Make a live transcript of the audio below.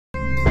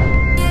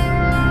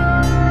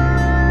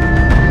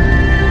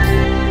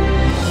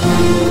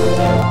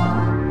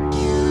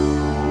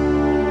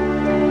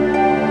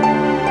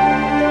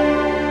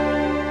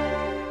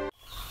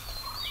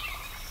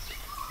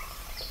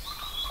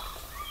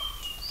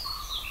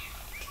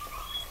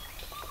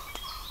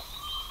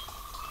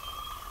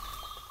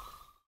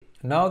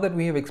Now that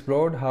we have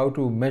explored how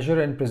to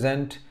measure and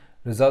present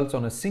results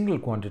on a single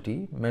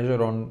quantity,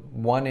 measure on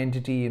one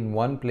entity in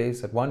one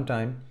place at one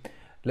time,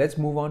 let's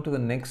move on to the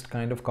next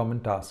kind of common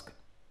task,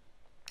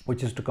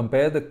 which is to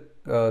compare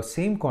the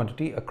same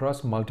quantity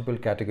across multiple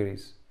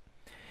categories.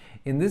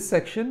 In this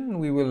section,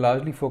 we will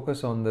largely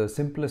focus on the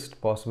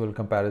simplest possible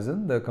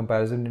comparison, the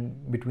comparison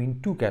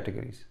between two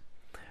categories.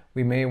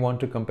 We may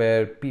want to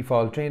compare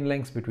peafowl train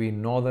lengths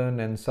between northern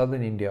and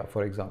southern India,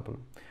 for example,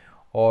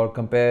 or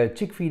compare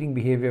chick feeding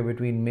behavior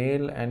between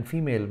male and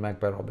female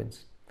magpie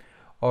robins,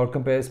 or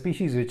compare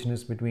species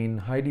richness between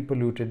highly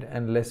polluted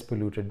and less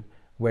polluted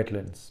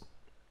wetlands.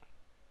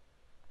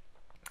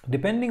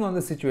 Depending on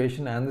the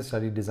situation and the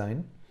study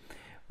design,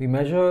 we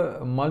measure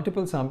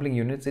multiple sampling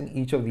units in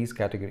each of these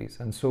categories,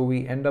 and so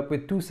we end up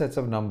with two sets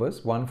of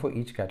numbers, one for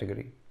each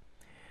category.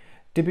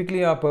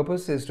 Typically, our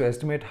purpose is to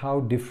estimate how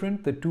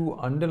different the two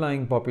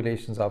underlying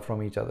populations are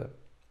from each other.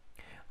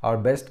 Our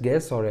best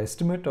guess or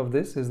estimate of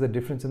this is the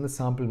difference in the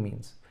sample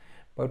means,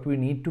 but we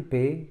need to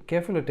pay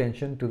careful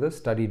attention to the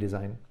study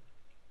design.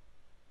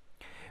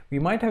 We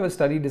might have a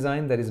study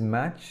design that is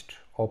matched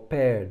or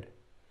paired,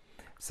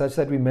 such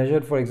that we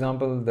measured, for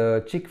example,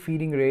 the chick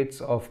feeding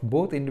rates of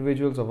both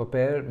individuals of a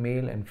pair,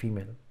 male and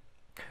female.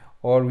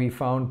 Or we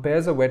found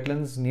pairs of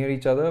wetlands near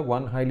each other,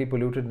 one highly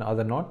polluted and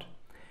other not,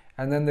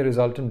 and then the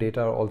resultant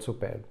data are also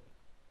paired.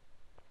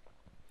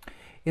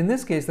 In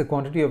this case, the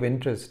quantity of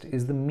interest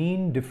is the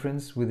mean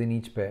difference within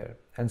each pair.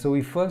 And so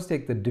we first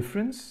take the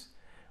difference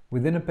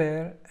within a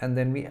pair and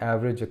then we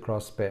average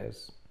across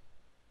pairs.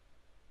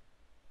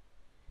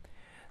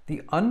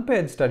 The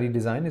unpaired study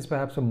design is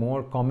perhaps a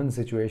more common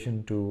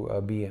situation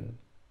to be in.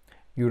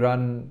 You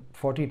run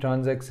 40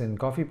 transects in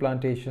coffee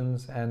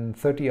plantations and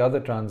 30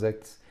 other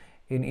transects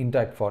in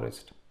intact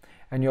forest.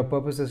 And your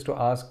purpose is to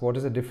ask what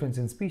is the difference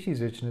in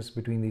species richness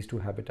between these two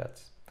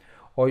habitats.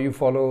 Or you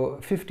follow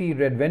 50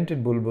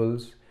 red-vented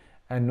bulbuls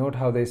and note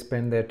how they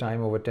spend their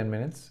time over 10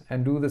 minutes,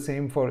 and do the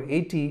same for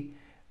 80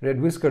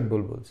 red-whiskered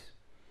bulbuls.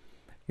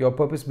 Your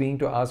purpose being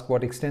to ask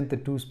what extent the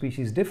two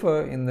species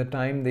differ in the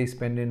time they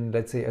spend in,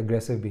 let's say,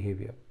 aggressive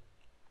behavior.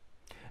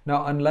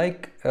 Now,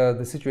 unlike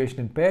the situation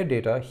in paired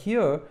data,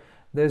 here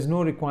there's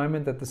no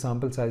requirement that the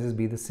sample sizes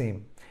be the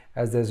same,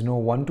 as there's no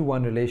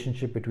one-to-one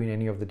relationship between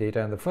any of the data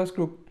in the first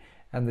group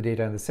and the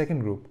data in the second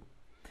group.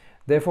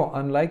 Therefore,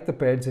 unlike the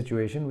paired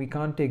situation, we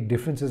can't take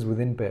differences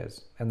within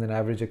pairs and then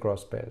average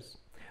across pairs.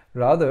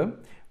 Rather,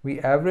 we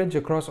average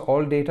across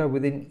all data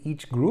within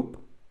each group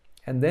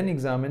and then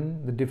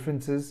examine the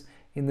differences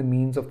in the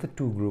means of the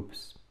two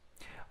groups.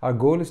 Our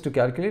goal is to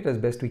calculate as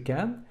best we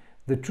can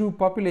the true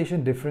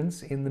population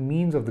difference in the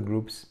means of the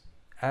groups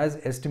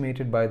as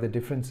estimated by the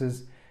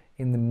differences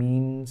in the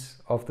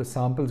means of the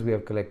samples we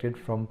have collected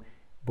from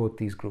both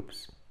these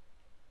groups.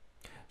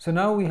 So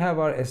now we have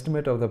our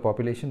estimate of the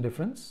population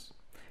difference.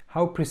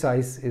 How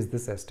precise is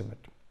this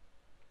estimate?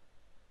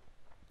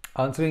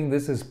 Answering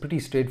this is pretty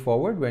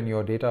straightforward when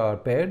your data are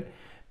paired,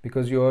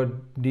 because you're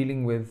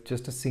dealing with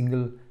just a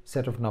single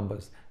set of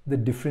numbers, the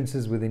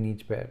differences within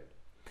each pair.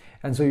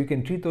 And so you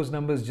can treat those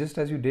numbers just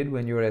as you did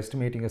when you were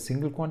estimating a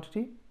single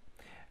quantity,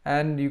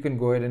 and you can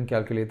go ahead and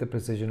calculate the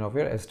precision of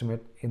your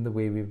estimate in the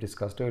way we've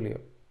discussed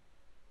earlier.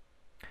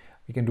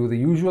 You can do the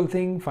usual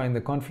thing, find the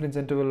confidence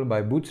interval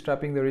by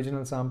bootstrapping the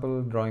original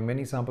sample, drawing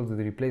many samples with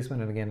the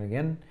replacement and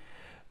again,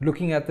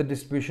 looking at the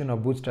distribution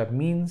of bootstrap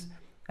means,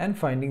 and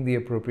finding the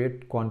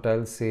appropriate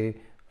quantiles, say,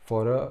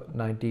 for a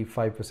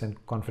 95%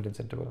 confidence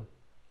interval.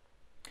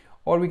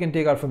 Or we can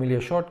take our familiar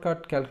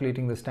shortcut,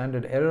 calculating the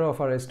standard error of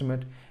our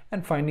estimate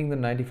and finding the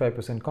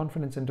 95%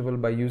 confidence interval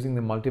by using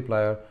the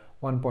multiplier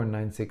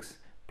 1.96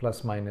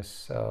 plus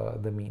minus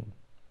the mean.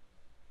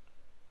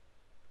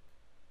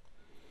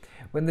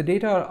 When the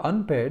data are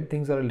unpaired,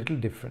 things are a little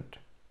different.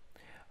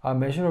 Our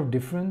measure of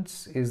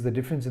difference is the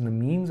difference in the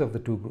means of the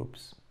two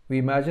groups. We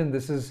imagine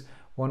this is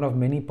one of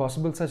many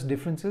possible such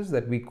differences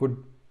that we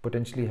could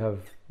potentially have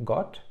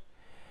got.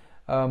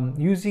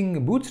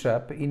 Using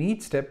Bootstrap, in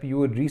each step you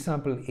would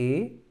resample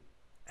A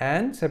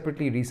and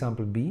separately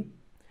resample B,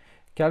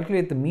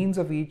 calculate the means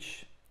of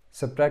each,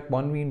 subtract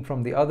one mean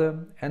from the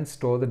other, and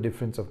store the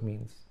difference of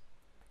means.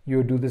 You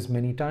would do this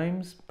many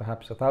times,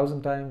 perhaps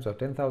 1,000 times or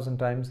 10,000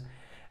 times,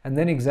 and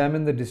then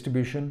examine the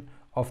distribution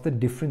of the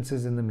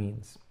differences in the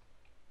means.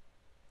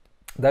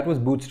 That was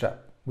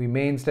Bootstrap. We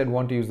may instead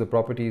want to use the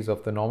properties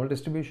of the normal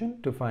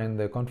distribution to find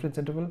the confidence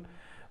interval.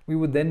 We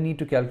would then need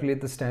to calculate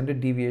the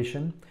standard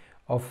deviation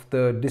of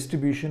the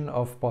distribution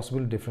of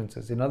possible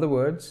differences. In other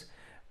words,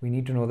 we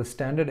need to know the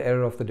standard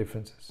error of the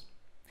differences.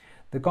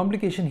 The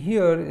complication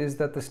here is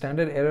that the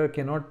standard error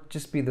cannot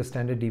just be the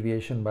standard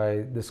deviation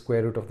by the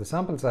square root of the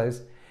sample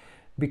size,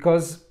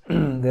 because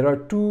there are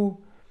two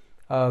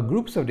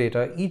groups of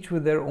data, each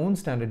with their own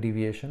standard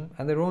deviation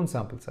and their own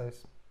sample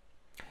size.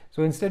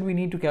 So instead we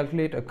need to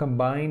calculate a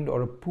combined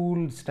or a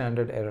pooled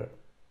standard error.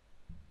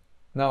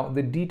 Now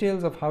the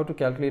details of how to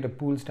calculate a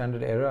pooled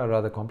standard error are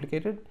rather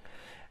complicated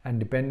and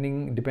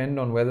depend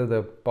on whether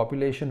the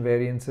population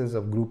variances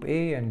of group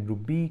A and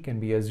group B can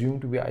be assumed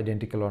to be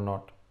identical or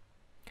not.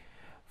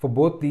 For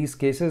both these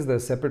cases, the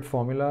separate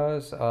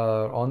formulas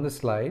are on the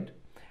slide,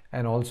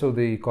 and also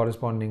the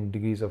corresponding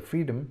degrees of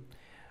freedom,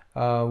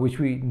 which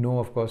we know,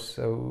 of course,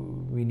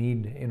 we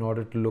need in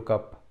order to look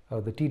up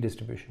the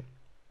t-distribution.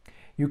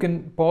 You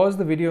can pause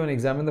the video and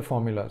examine the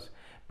formulas,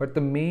 but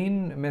the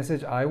main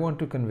message I want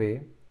to convey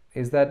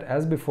is that,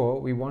 as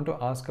before, we want to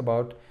ask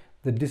about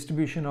the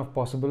distribution of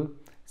possible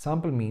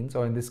sample means,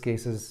 or in this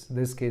case,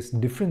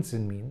 difference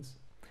in means,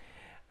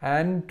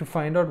 and to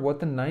find out what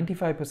the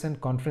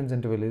 95% confidence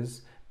interval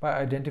is by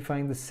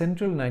identifying the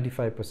central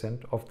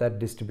 95% of that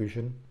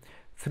distribution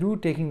through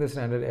taking the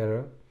standard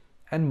error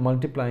and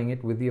multiplying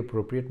it with the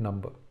appropriate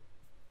number.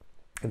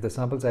 If the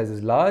sample size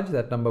is large,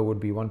 that number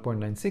would be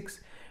 1.96,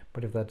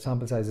 but if that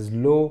sample size is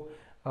low,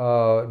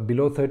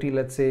 below 30,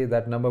 let's say,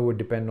 that number would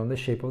depend on the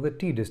shape of the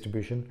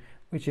t-distribution,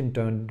 which in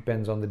turn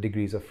depends on the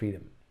degrees of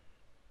freedom.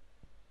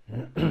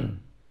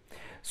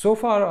 So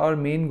far, our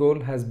main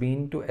goal has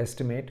been to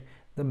estimate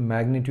the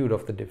magnitude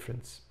of the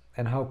difference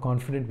and how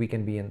confident we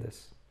can be in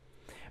this.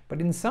 But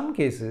in some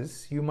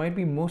cases, you might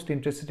be most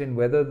interested in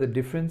whether the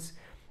difference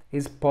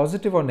is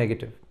positive or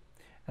negative,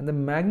 and the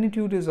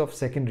magnitude is of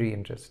secondary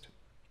interest.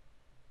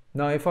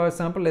 Now, if our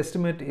sample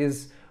estimate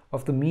is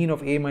of the mean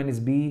of A minus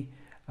B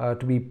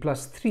to be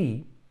plus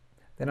 3,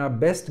 then our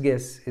best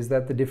guess is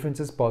that the difference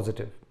is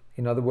positive.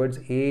 In other words,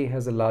 A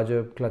has a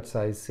larger clutch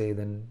size, say,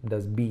 than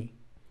does B.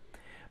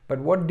 But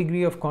what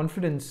degree of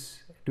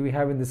confidence do we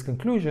have in this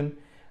conclusion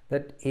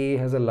that A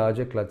has a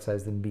larger clutch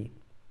size than B?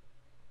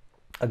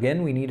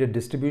 Again, we need a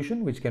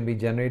distribution which can be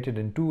generated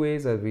in two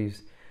ways,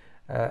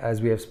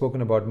 as we have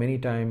spoken about many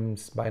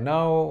times by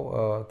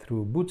now,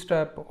 through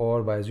Bootstrap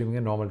or by assuming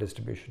a normal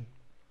distribution.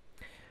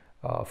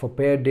 For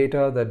paired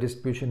data, the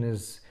distribution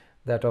is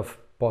that of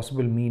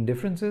possible mean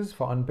differences.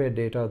 For unpaired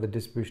data, the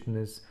distribution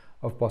is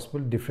of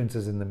possible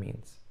differences in the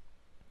means.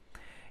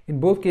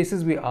 In both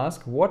cases, we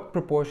ask what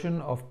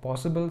proportion of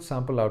possible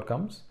sample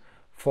outcomes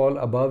fall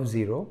above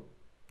 0,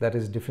 that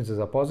is, differences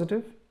are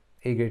positive,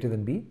 A greater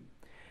than B,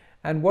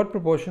 and what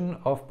proportion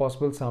of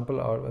possible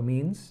sample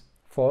means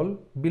fall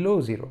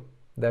below 0,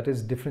 that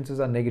is,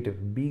 differences are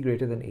negative, B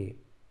greater than A.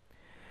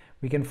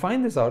 We can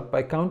find this out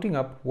by counting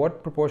up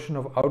what proportion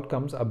of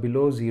outcomes are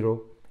below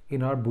 0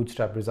 in our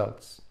Bootstrap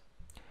results.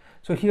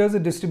 So here's a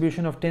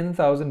distribution of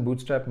 10,000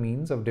 Bootstrap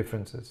means of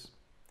differences.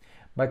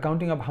 By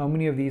counting up how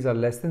many of these are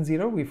less than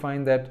 0, we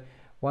find that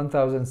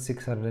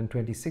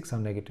 1,626 are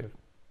negative.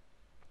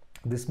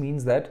 This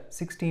means that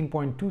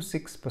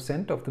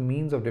 16.26% of the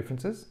means of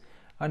differences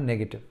are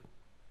negative.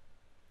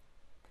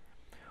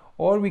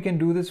 Or we can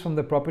do this from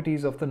the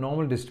properties of the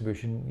normal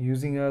distribution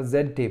using a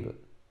Z table.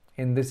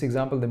 In this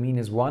example, the mean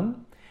is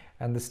 1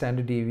 and the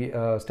standard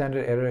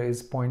error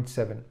is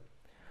 0.7.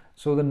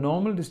 So the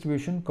normal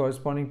distribution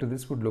corresponding to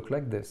this would look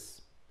like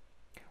this.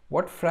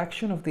 What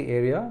fraction of the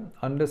area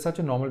under such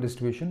a normal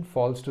distribution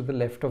falls to the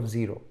left of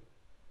 0?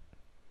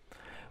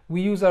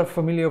 We use our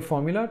familiar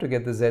formula to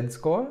get the Z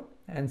score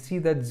and see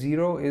that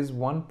 0 is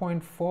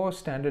 1.4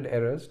 standard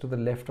errors to the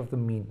left of the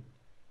mean.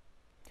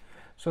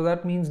 So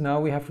that means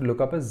now we have to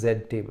look up a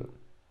Z table.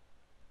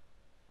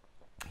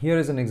 Here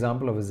is an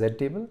example of a Z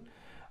table.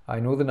 I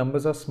know the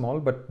numbers are small,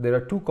 but there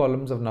are two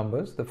columns of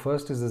numbers. The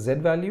first is the Z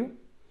value,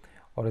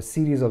 or a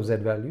series of Z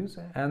values,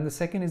 and the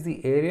second is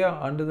the area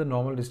under the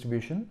normal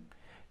distribution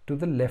to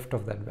the left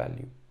of that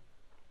value.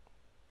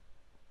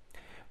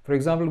 For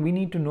example, we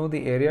need to know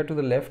the area to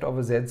the left of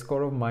a Z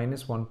score of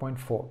minus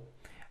 1.4,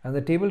 and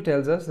the table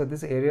tells us that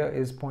this area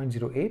is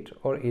 0.08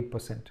 or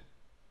 8%.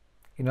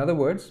 In other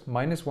words,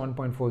 minus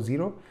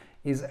 1.40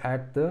 is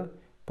at the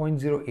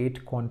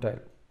 0.08 quantile.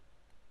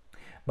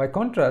 By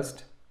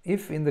contrast,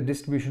 if in the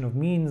distribution of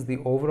means the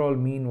overall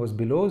mean was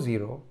below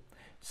 0,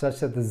 such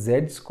that the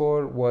Z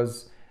score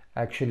was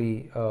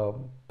actually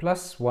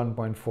plus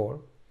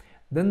 1.4,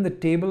 then the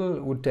table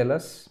would tell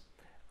us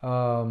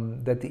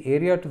that the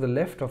area to the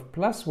left of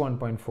plus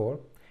 1.4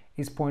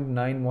 is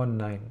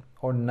 0.919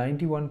 or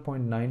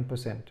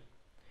 91.9%.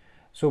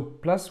 So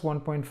plus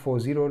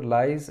 1.40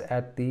 lies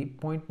at the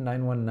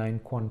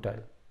 0.919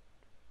 quantile.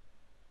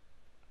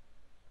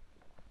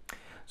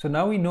 So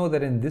now we know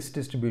that in this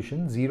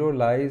distribution, 0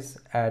 lies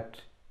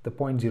at the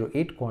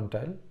 0.08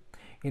 quantile.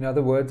 In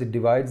other words, it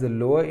divides the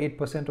lower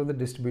 8% of the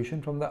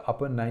distribution from the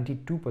upper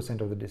 92%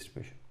 of the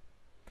distribution.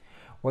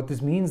 What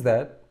this means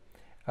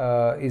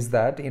is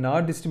that in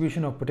our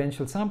distribution of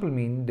potential sample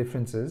mean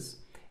differences,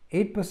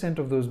 8%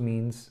 of those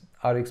means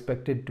are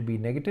expected to be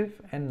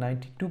negative and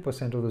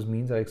 92% of those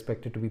means are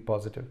expected to be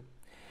positive.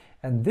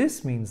 And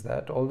this means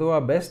that although our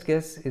best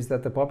guess is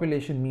that the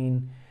population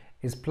mean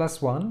is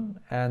plus 1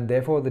 and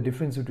therefore the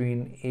difference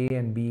between A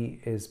and B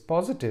is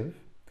positive,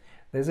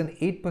 there's an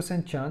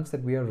 8% chance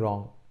that we are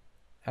wrong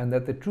and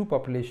that the true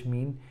population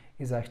mean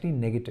is actually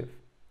negative,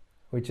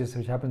 which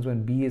happens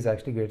when B is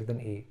actually greater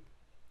than A.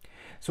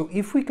 So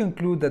if we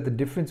conclude that the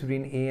difference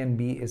between A and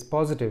B is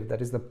positive,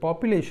 that is the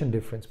population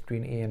difference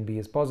between A and B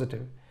is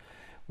positive,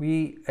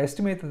 we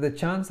estimate that the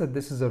chance that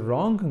this is a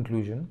wrong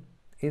conclusion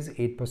is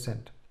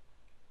 8%.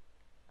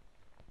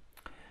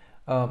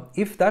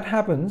 If that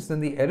happens,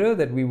 then the error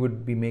that we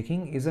would be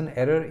making is an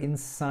error in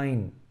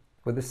sign,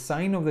 where the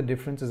sign of the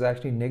difference is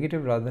actually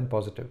negative rather than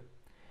positive.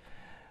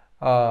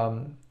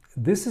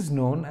 This is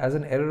known as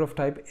an error of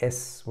type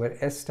S, where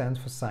S stands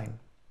for sign.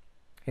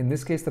 In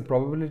this case, the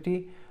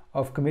probability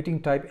of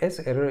committing type S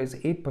error is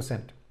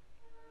 8%.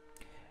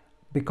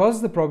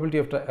 Because the probability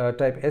of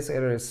type S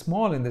error is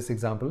small in this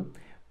example,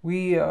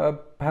 we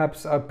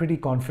perhaps are pretty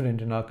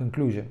confident in our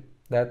conclusion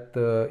that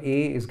the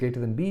A is greater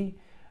than B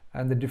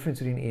and the difference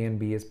between A and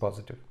B is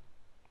positive.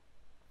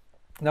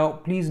 Now,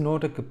 please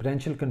note a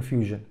potential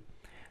confusion.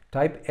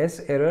 Type S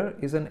error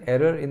is an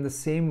error in the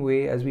same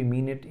way as we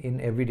mean it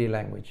in everyday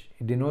language.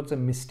 It denotes a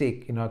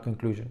mistake in our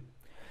conclusion.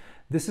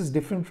 This is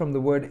different from the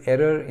word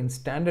error in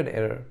standard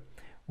error,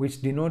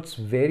 which denotes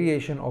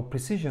variation or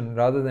precision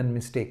rather than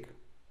mistake.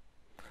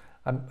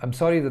 I'm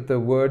sorry that the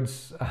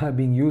words are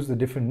being used with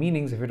different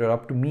meanings. If it were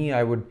up to me,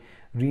 I would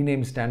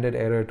rename standard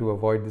error to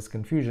avoid this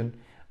confusion,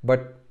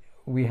 but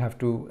we have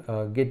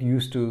to get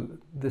used to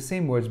the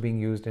same words being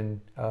used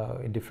in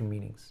different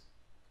meanings.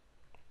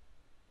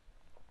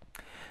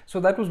 So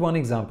that was one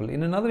example.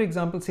 In another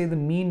example, say the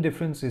mean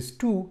difference is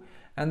 2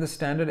 and the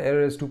standard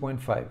error is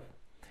 2.5,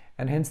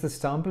 and hence the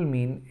sample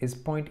mean is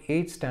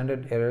 0.8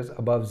 standard errors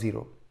above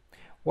 0.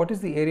 What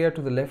is the area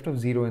to the left of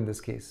 0 in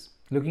this case?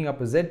 Looking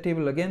up a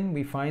z-table again,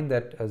 we find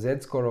that a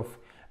z-score of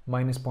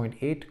minus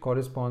 0.8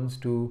 corresponds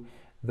to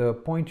the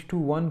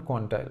 0.21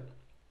 quantile.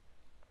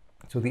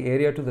 So the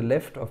area to the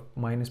left of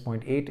minus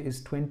 0.8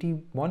 is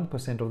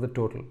 21% of the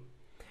total.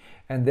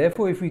 And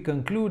therefore, if we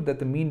conclude that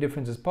the mean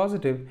difference is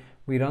positive,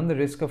 we run the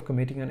risk of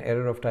committing an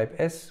error of type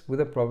S with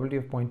a probability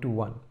of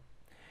 0.21.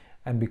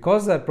 And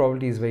because that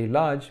probability is very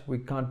large, we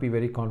can't be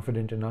very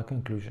confident in our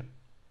conclusion.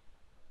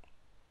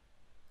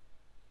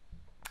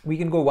 We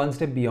can go one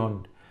step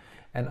beyond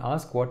and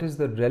ask what is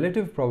the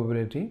relative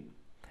probability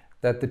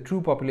that the true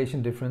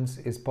population difference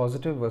is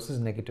positive versus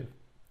negative.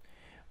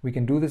 We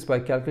can do this by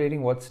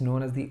calculating what's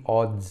known as the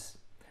odds.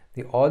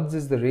 The odds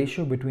is the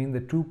ratio between the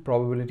two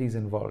probabilities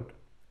involved.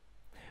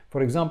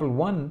 For example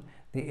 1,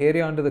 the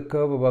area under the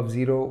curve above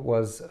 0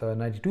 was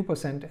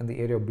 92% and the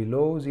area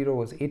below 0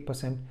 was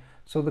 8%.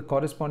 So the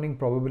corresponding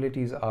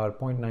probabilities are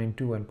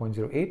 0.92 and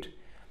 0.08.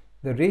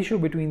 The ratio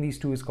between these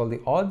two is called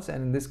the odds,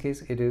 and in this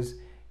case it is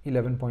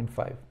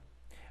 11.5.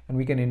 And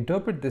we can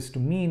interpret this to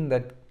mean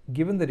that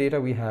given the data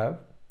we have,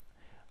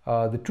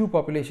 the true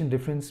population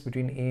difference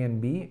between A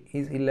and B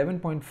is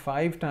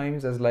 11.5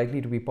 times as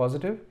likely to be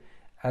positive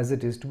as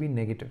it is to be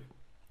negative.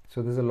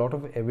 So there's a lot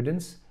of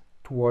evidence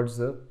towards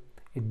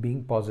it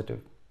being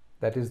positive,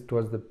 that is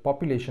towards the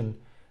population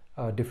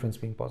difference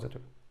being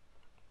positive.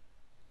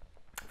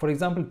 For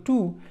example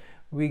 2,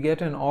 we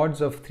get an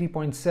odds of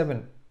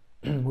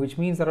 3.7, which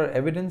means that our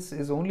evidence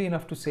is only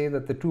enough to say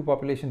that the true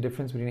population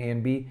difference between A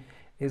and B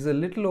is a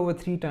little over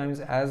 3 times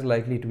as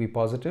likely to be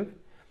positive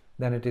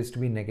than it is to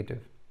be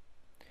negative.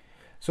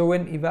 So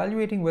when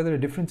evaluating whether a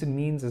difference in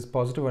means is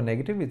positive or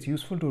negative, it's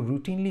useful to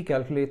routinely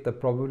calculate the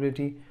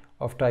probability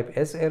of type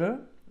S error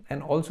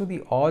and also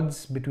the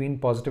odds between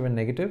positive and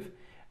negative,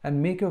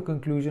 and make your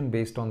conclusion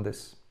based on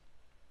this.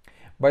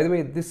 By the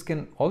way, this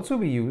can also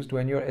be used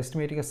when you're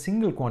estimating a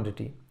single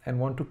quantity and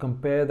want to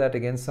compare that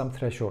against some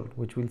threshold,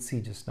 which we'll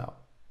see just now.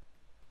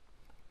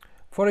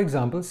 For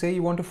example, say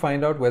you want to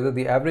find out whether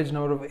the average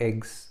number of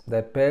eggs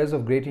that pairs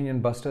of Great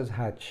Indian bustards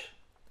hatch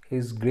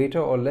is greater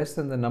or less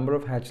than the number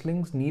of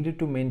hatchlings needed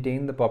to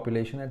maintain the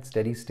population at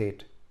steady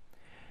state.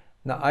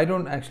 Now, I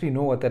don't actually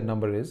know what that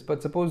number is,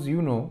 but suppose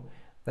you know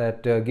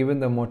that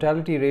given the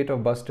mortality rate of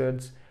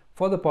bustards,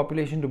 for the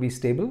population to be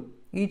stable,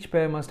 each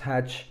pair must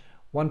hatch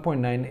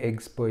 1.9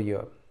 eggs per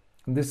year.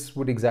 This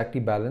would exactly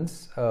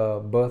balance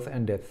birth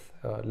and death,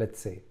 let's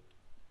say.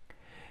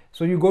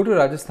 So you go to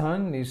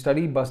Rajasthan, you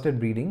study bustard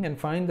breeding and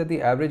find that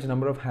the average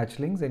number of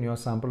hatchlings in your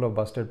sample of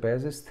bustard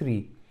pairs is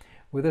 3,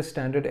 with a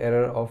standard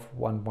error of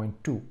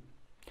 1.2.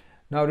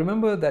 Now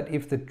remember that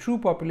if the true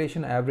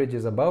population average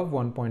is above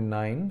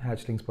 1.9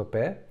 hatchlings per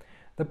pair,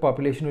 the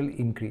population will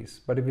increase.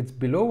 But if it's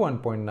below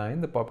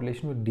 1.9, the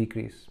population will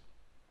decrease.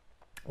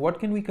 What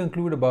can we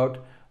conclude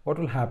about what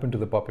will happen to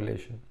the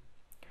population?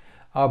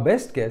 Our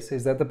best guess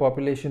is that the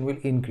population will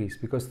increase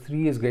because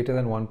 3 is greater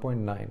than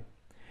 1.9.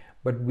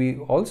 But we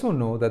also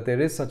know that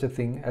there is such a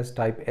thing as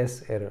type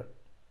S error.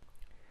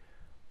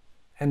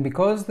 And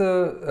because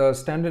the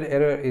standard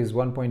error is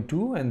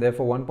 1.2 and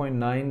therefore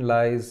 1.9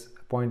 lies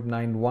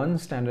 0.91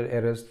 standard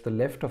errors to the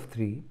left of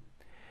 3,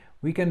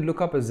 we can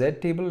look up a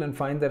z-table and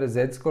find that a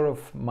z-score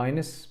of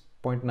minus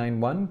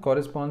 0.91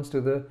 corresponds to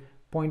the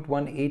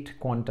 0.18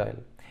 quantile,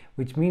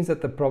 which means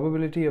that the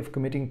probability of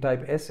committing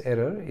type S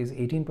error is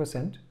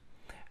 18%,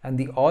 and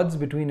the odds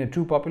between a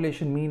true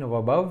population mean of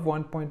above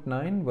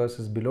 1.9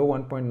 versus below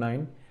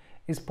 1.9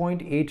 is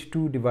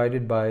 0.82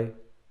 divided by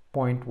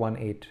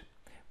 0.18,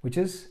 which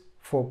is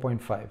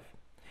 4.5.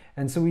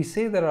 And so we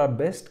say that our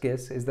best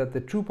guess is that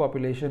the true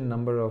population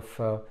number of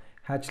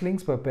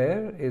hatchlings per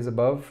pair is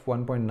above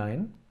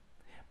 1.9,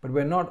 but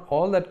we're not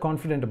all that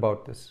confident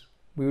about this.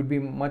 We would be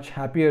much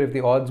happier if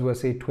the odds were,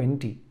 say,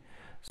 20,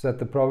 so that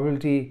the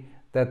probability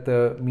that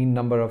the mean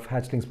number of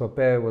hatchlings per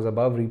pair was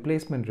above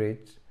replacement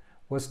rates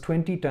was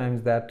 20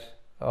 times that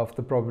of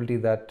the probability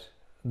that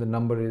the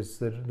number is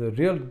the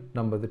real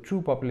number, the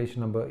true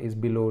population number, is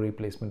below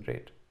replacement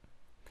rate.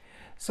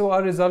 So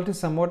our result is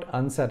somewhat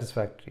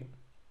unsatisfactory.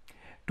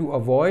 To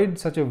avoid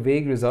such a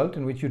vague result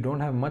in which you don't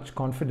have much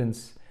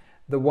confidence,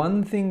 the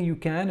one thing you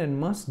can and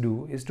must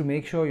do is to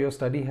make sure your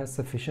study has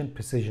sufficient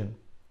precision,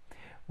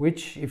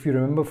 which, if you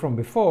remember from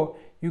before,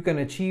 you can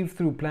achieve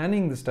through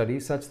planning the study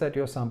such that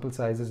your sample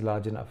size is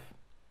large enough.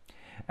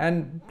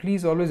 And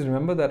please always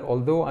remember that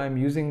although I am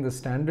using the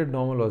standard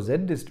normal or Z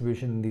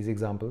distribution in these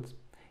examples,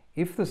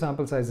 if the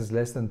sample size is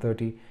less than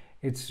 30,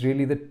 it's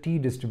really the T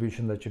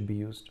distribution that should be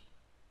used.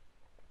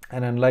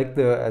 And unlike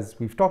as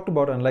we've talked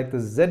about, unlike the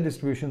Z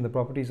distribution, the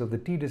properties of the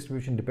T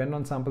distribution depend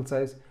on sample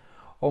size,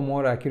 or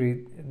more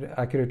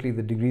accurately,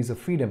 the degrees of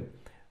freedom,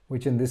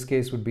 which in this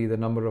case would be the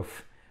number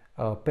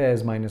of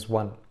pairs minus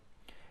 1.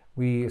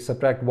 We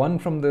subtract 1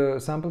 from the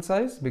sample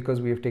size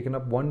because we have taken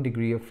up 1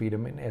 degree of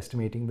freedom in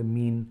estimating the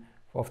mean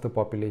of the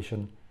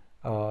population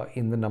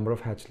in the number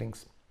of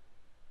hatchlings.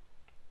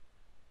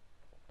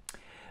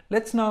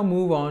 Let's now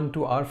move on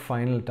to our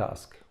final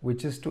task,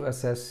 which is to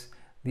assess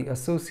the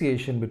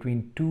association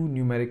between two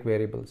numeric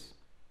variables.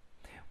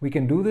 We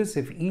can do this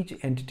if each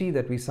entity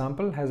that we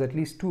sample has at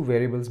least 2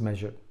 variables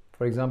measured.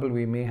 For example,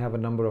 we may have a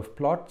number of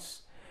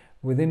plots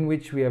within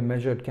which we have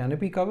measured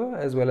canopy cover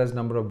as well as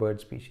number of bird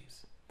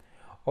species.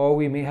 Or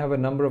we may have a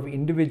number of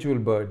individual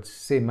birds,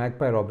 say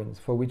magpie robins,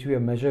 for which we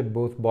have measured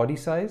both body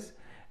size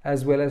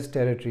as well as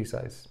territory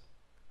size.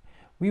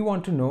 We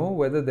want to know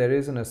whether there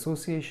is an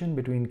association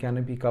between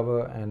canopy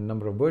cover and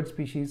number of bird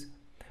species,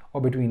 or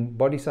between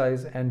body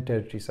size and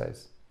territory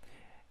size.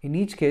 In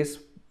each case,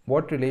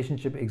 what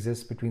relationship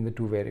exists between the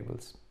 2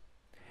 variables.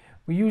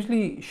 We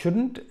usually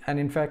shouldn't, and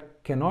in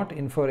fact cannot,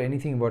 infer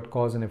anything about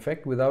cause and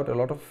effect without a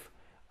lot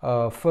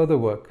of further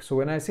work. So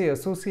when I say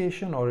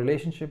association or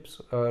relationship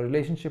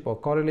or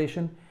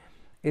correlation,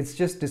 it's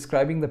just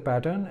describing the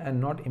pattern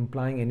and not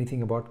implying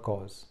anything about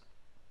cause.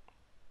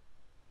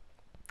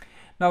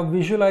 Now,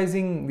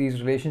 visualizing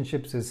these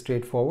relationships is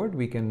straightforward.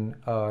 We can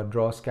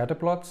draw scatter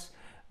plots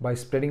by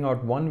spreading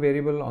out one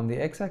variable on the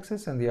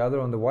x-axis and the other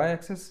on the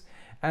y-axis,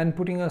 and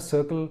putting a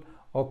circle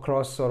or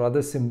cross or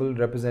other symbol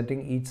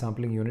representing each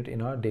sampling unit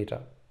in our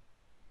data.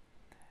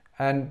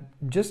 And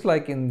just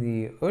like in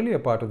the earlier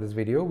part of this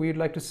video, we'd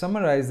like to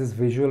summarize this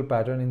visual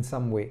pattern in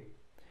some way.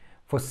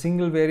 For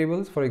single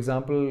variables, for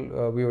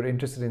example, we were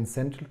interested in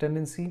central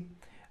tendency,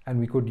 and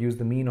we could use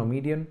the mean or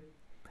median.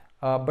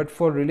 But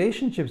for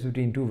relationships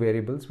between 2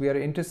 variables, we are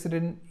interested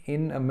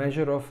in a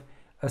measure of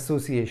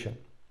association.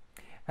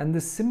 And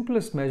the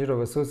simplest measure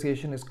of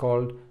association is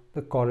called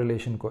the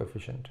correlation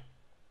coefficient.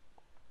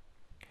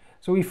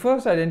 So we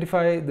first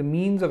identify the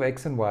means of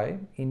x and y,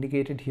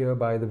 indicated here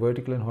by the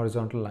vertical and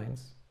horizontal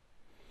lines.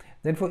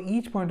 Then for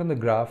each point on the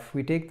graph,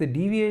 we take the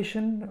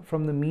deviation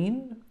from the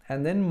mean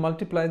and then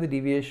multiply the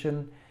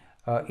deviation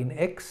in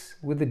x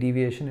with the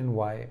deviation in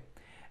y,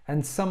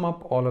 and sum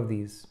up all of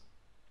these.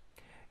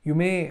 You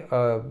may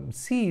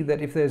see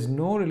that if there is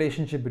no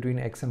relationship between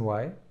x and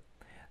y,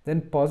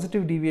 then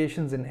positive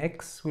deviations in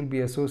x will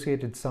be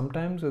associated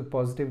sometimes with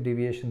positive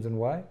deviations in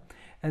y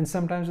and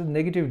sometimes with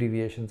negative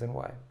deviations in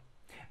y.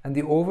 And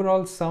the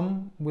overall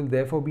sum will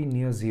therefore be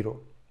near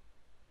 0.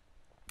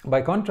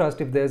 By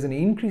contrast, if there is an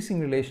increasing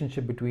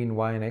relationship between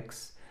y and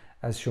x,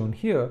 as shown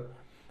here,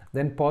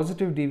 then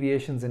positive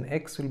deviations in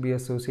x will be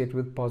associated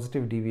with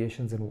positive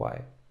deviations in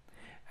y,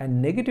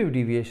 and negative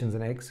deviations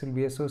in x will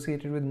be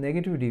associated with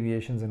negative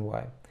deviations in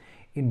y.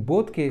 In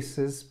both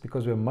cases,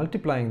 because we are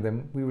multiplying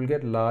them, we will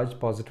get large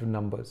positive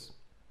numbers.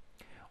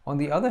 On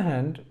the other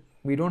hand,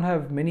 we don't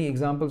have many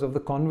examples of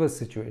the converse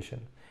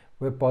situation,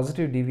 where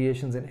positive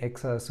deviations in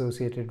x are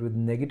associated with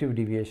negative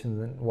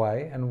deviations in y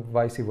and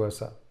vice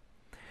versa.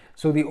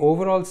 So the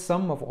overall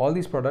sum of all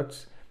these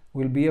products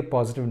will be a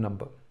positive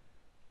number.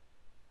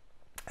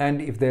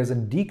 And if there's a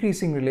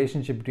decreasing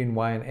relationship between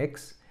y and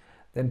x,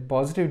 then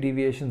positive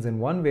deviations in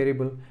one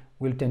variable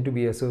will tend to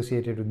be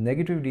associated with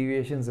negative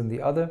deviations in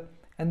the other,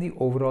 and the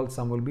overall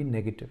sum will be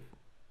negative.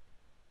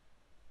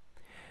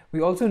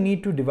 We also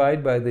need to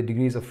divide by the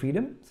degrees of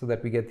freedom so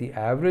that we get the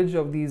average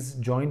of these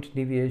joint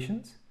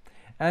deviations,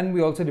 and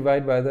we also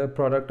divide by the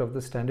product of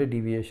the standard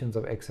deviations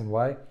of x and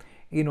y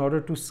in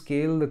order to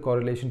scale the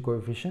correlation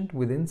coefficient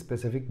within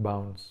specific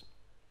bounds.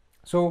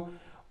 So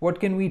what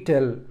can we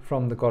tell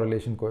from the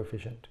correlation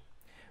coefficient?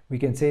 We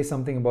can say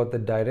something about the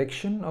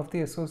direction of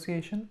the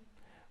association,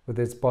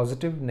 whether it's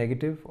positive,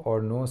 negative,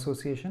 or no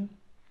association.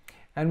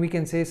 And we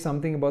can say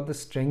something about the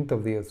strength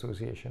of the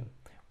association,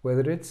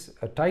 whether it's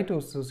a tight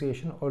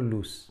association or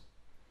loose.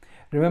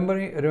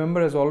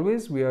 Remember, as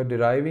always, we are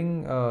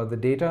deriving the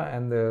data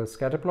and the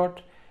scatter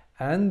plot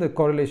and the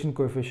correlation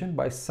coefficient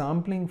by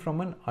sampling from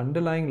an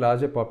underlying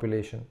larger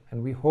population.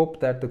 And we hope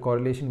that the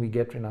correlation we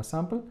get in our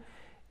sample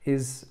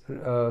is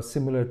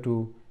similar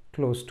to,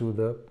 close to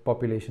the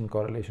population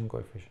correlation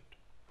coefficient.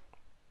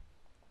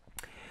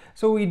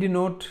 So we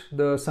denote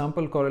the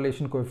sample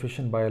correlation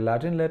coefficient by a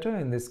Latin letter,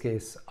 in this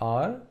case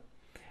R,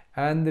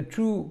 and the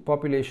true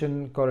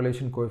population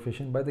correlation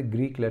coefficient by the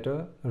Greek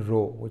letter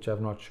rho, which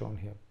I've not shown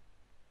here.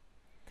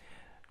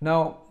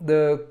 Now,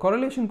 the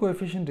correlation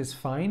coefficient is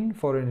fine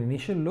for an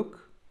initial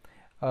look.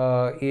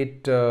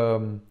 It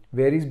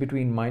varies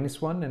between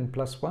 -1 and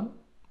 +1.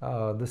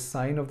 The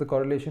sign of the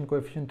correlation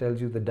coefficient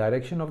tells you the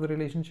direction of the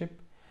relationship,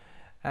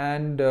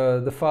 and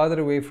the farther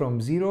away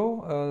from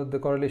 0 the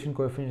correlation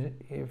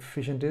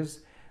coefficient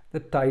is, the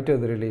tighter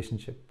the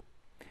relationship.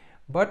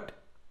 But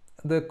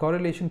the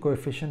correlation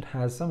coefficient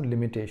has some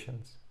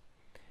limitations.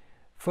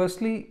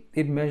 Firstly,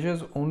 it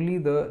measures only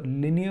the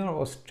linear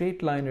or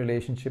straight line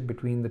relationship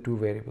between the two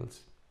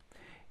variables.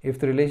 If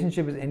the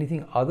relationship is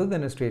anything other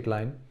than a straight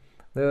line,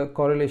 the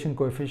correlation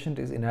coefficient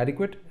is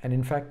inadequate and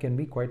in fact can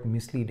be quite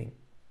misleading.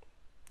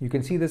 You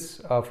can see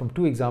this from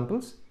two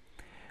examples.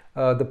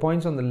 The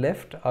points on the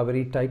left are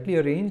very tightly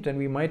arranged and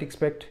we might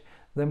expect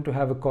them to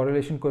have a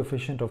correlation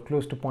coefficient of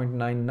close to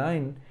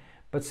 0.99,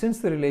 but since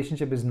the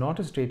relationship is not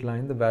a straight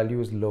line, the value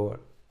is lower.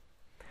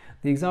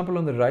 The example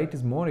on the right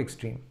is more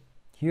extreme.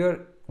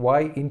 Here,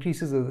 y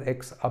increases with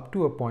x up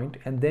to a point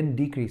and then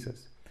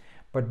decreases.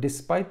 But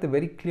despite the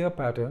very clear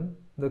pattern,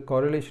 the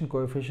correlation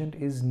coefficient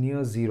is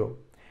near 0,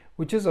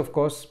 which is of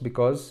course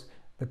because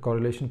the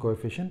correlation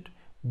coefficient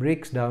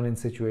breaks down in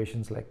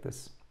situations like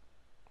this.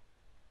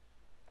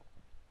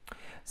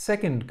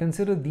 Second,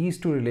 consider these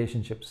two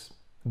relationships.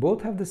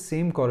 Both have the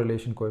same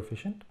correlation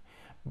coefficient,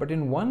 but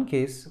in one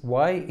case,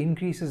 y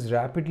increases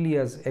rapidly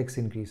as x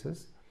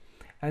increases,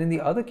 and in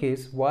the other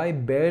case, y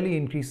barely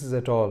increases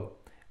at all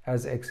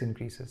as x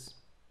increases.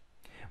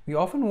 We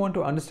often want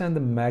to understand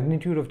the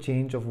magnitude of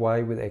change of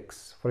y with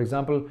x. For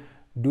example,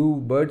 do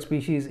bird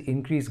species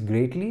increase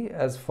greatly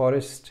as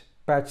forest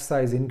patch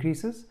size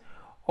increases,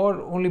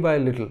 or only by a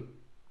little?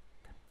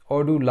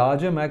 Or do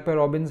larger magpie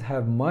robins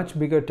have much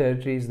bigger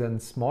territories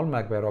than small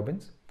magpie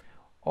robins,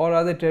 or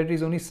are their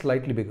territories only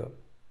slightly bigger?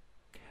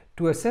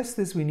 To assess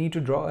this, we need to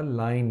draw a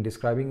line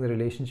describing the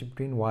relationship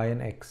between y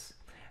and x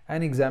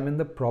and examine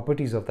the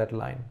properties of that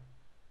line.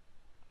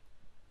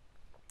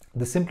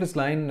 The simplest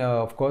line,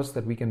 of course,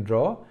 that we can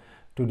draw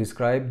to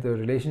describe the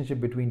relationship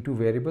between two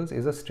variables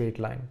is a straight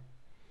line.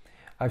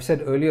 I've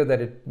said earlier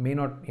that it may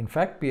not in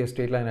fact be a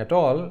straight line at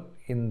all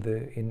in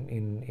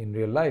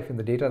real life, in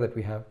the data that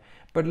we have,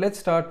 but let's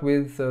start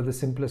with the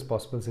simplest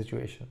possible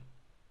situation.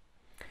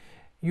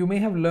 You may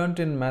have learnt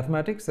in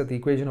mathematics that the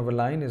equation of a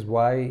line is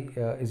y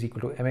is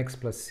equal to mx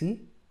plus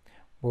c,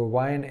 where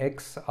y and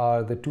x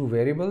are the two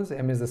variables,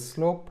 m is the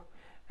slope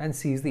and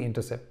c is the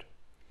intercept.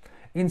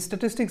 In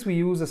statistics, we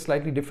use a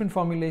slightly different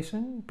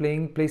formulation,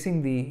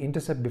 placing the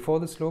intercept before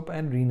the slope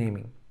and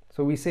renaming.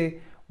 So we say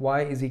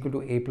y is equal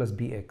to a plus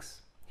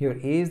bx. Here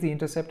a is the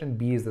intercept and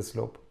b is the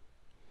slope.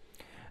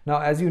 Now,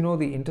 as you know,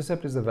 the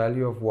intercept is the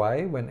value of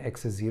y when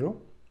x is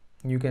 0.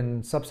 You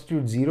can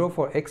substitute 0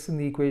 for x in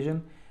the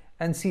equation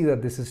and see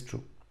that this is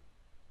true.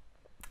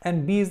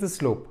 And b is the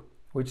slope,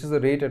 which is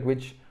the rate at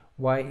which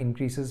y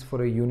increases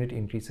for a unit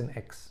increase in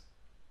x.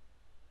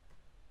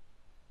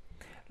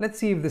 Let's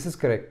see if this is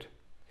correct.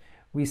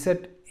 We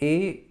set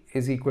a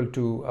is equal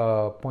to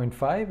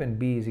 0.5 and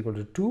b is equal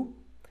to 2.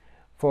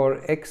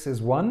 For x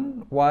is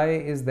 1, y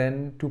is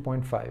then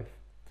 2.5.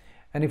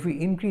 And if we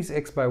increase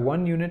x by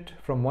 1 unit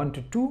from 1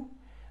 to 2,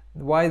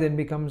 y then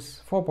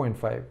becomes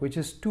 4.5, which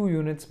is 2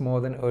 units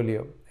more than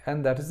earlier,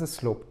 and that is the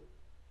slope.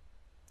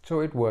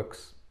 So it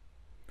works.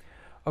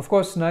 Of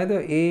course,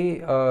 neither a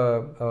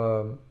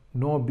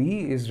nor b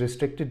is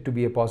restricted to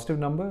be a positive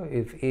number.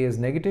 If a is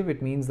negative,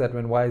 it means that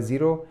when y is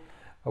 0,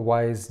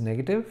 y is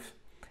negative.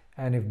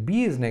 And if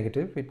b is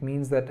negative, it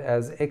means that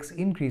as x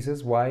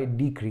increases, y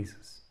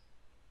decreases.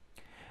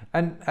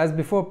 And as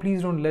before,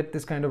 please don't let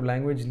this kind of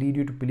language lead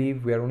you to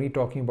believe we are only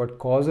talking about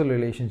causal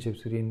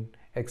relationships between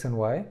x and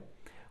y.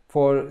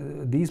 For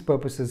these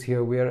purposes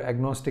here, we are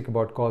agnostic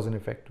about cause and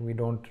effect. We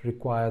don't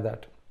require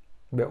that.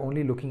 We're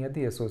only looking at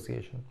the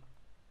association.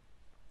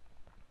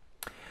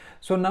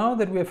 So now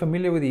that we are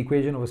familiar with the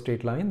equation of a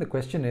straight line, the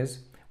question is,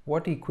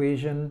 what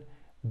equation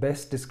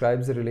best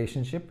describes the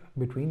relationship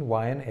between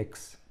y and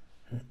x?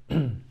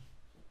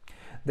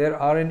 There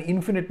are an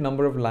infinite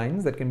number of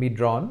lines that can be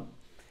drawn.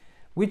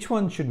 Which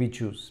one should we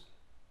choose?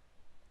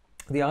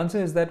 The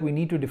answer is that we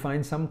need to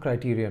define some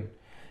criterion,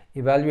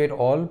 evaluate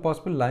all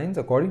possible lines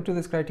according to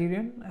this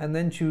criterion, and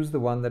then choose the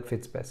one that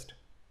fits best.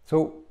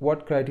 So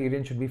what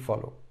criterion should we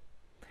follow?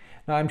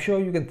 Now, I'm sure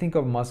you can think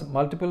of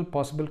multiple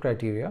possible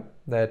criteria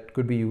that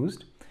could be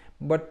used,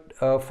 but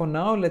for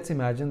now, let's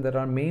imagine that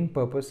our main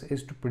purpose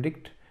is to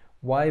predict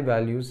y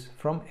values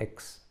from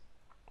x.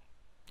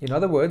 In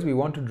other words, we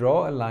want to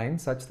draw a line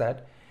such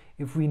that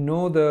if we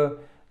know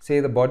say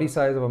the body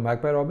size of a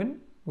magpie robin,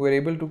 we're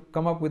able to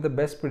come up with the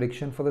best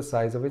prediction for the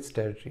size of its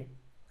territory.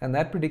 And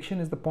that prediction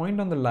is the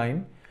point on the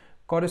line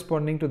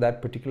corresponding to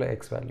that particular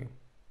x value.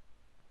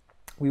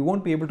 We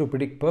won't be able to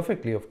predict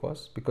perfectly, of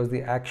course, because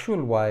the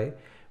actual y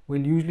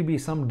will usually be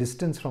some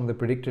distance from the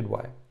predicted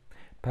y,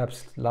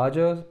 perhaps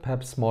larger,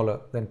 perhaps smaller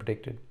than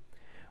predicted.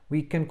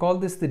 We can call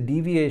this the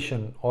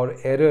deviation or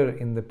error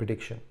in the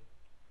prediction.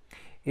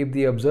 If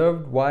the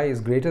observed y is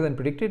greater than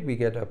predicted, we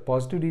get a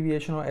positive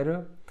deviation or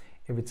error.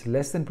 If it's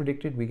less than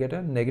predicted, we get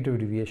a negative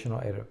deviation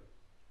or error.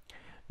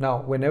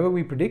 Now, whenever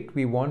we predict,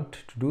 we want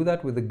to do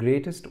that with the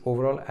greatest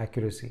overall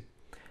accuracy.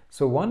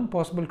 So one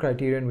possible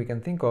criterion we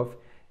can think of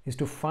is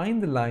to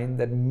find the line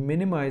that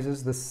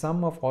minimizes the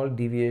sum of all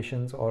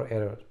deviations or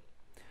errors.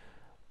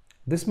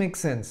 This makes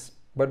sense,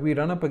 but we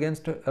run up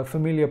against a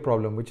familiar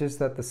problem, which is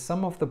that the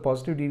sum of the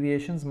positive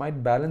deviations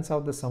might balance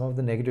out the sum of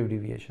the negative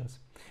deviations,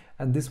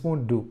 and this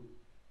won't do.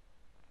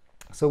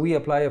 So we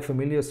apply a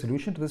familiar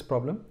solution to this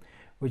problem,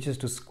 which is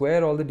to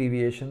square all the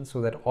deviations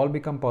so that all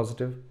become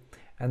positive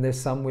and their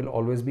sum will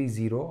always be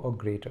 0 or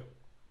greater.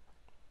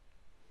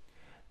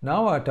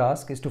 Now our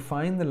task is to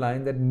find the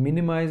line that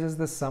minimizes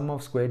the sum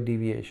of squared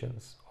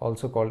deviations,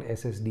 also called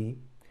SSD,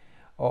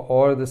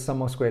 or the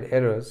sum of squared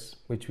errors,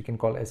 which we can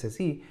call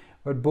SSE,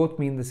 but both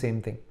mean the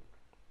same thing.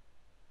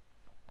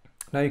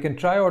 Now you can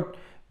try out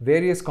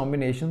various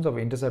combinations of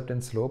intercept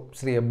and slope,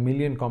 say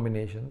 1,000,000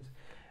 combinations,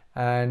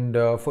 and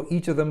for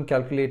each of them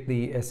calculate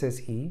the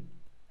SSE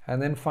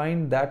and then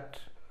find that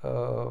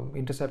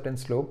intercept and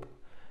slope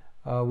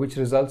which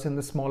results in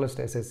the smallest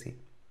SSE.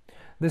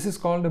 This is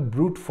called a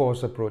brute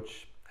force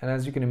approach, and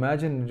as you can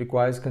imagine, it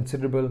requires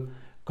considerable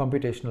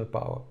computational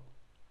power.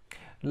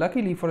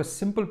 Luckily, for a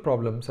simple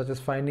problem such as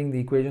finding the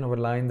equation of a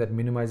line that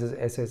minimizes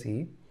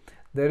SSE,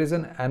 there is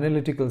an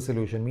analytical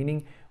solution,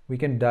 meaning we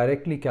can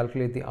directly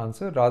calculate the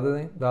answer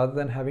rather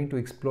than having to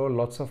explore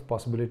lots of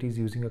possibilities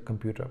using a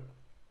computer.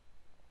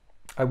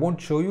 I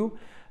won't show you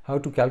how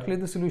to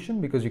calculate the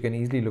solution because you can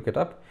easily look it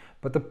up,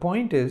 but the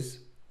point is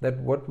that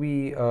what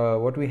we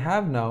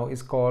have now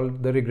is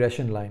called the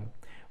regression line,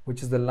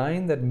 which is the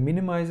line that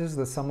minimizes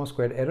the sum of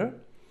squared error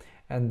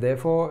and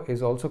therefore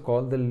is also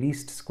called the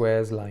least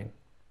squares line.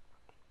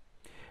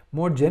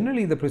 More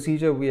generally, the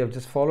procedure we have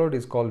just followed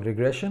is called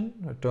regression,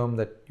 a term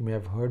that you may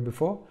have heard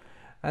before.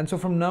 And so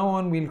from now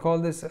on, we'll call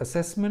this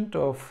assessment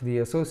of the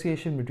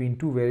association between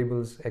two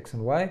variables x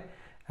and y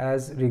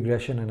as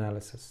regression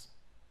analysis.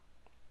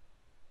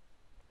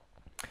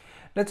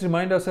 Let's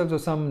remind ourselves of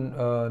some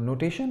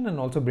notation and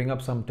also bring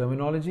up some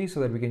terminology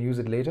so that we can use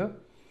it later.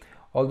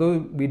 Although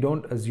we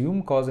don't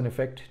assume cause and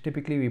effect,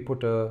 typically we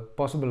put a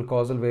possible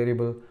causal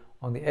variable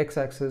on the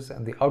x-axis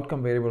and the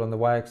outcome variable on the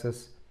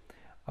y-axis.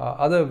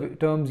 Other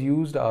terms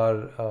used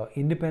are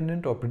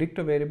independent or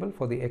predictor variable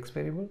for the x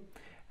variable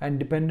and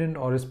dependent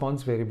or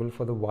response variable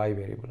for the y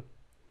variable.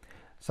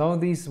 Some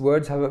of these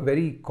words have a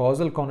very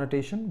causal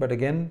connotation, but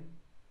again,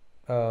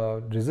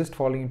 resist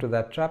falling into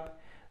that trap.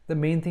 The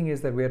main thing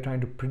is that we are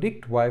trying to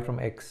predict y from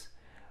x,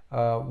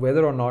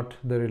 whether or not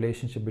the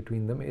relationship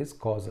between them is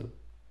causal.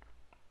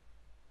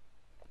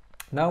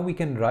 Now we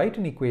can write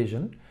an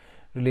equation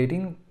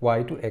relating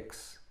y to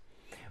x.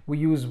 We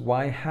use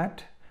y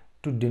hat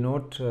to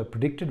denote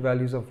predicted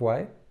values of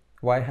y.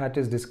 Y hat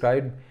is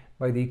described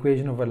by the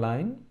equation of a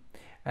line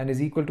and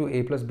is equal to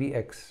a plus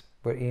bx,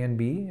 where a and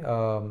b,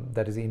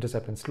 that is the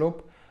intercept and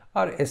slope,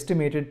 are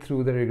estimated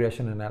through the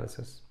regression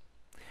analysis.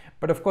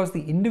 But of course,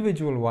 the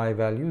individual y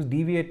values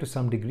deviate to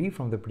some degree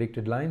from the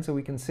predicted line, so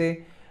we can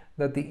say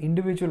that the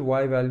individual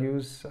y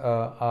values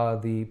are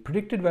the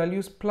predicted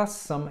values plus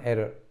some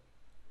error.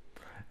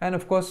 And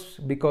of course,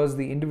 because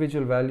the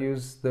individual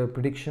values, the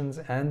predictions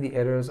and the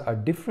errors are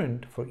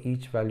different for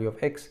each value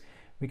of x,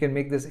 we can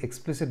make this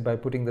explicit by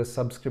putting the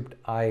subscript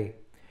I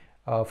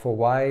for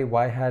y,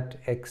 y hat,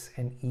 x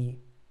and e.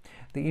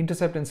 The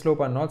intercept and slope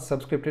are not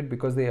subscripted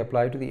because they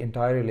apply to the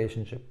entire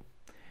relationship.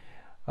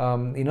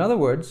 In other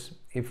words,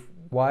 if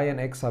y and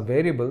x are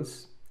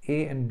variables,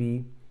 a and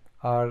b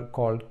are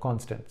called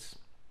constants.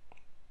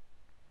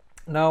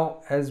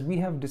 Now, as we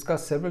have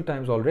discussed several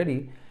times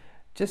already,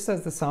 just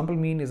as the sample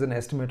mean is an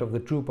estimate of the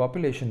true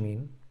population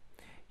mean,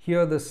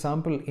 here the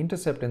sample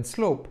intercept and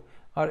slope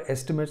are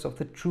estimates of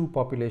the true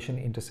population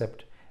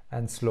intercept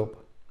and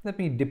slope. Let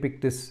me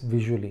depict this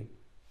visually.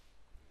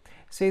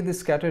 Say this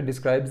scatter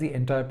describes the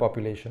entire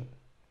population,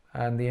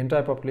 and the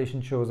entire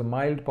population shows a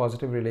mild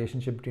positive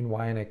relationship between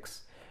y and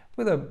x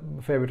with a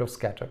fair bit of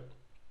scatter.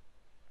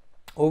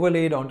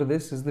 Overlaid onto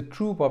this is the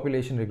true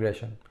population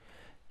regression,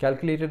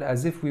 calculated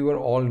as if we were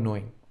all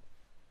knowing.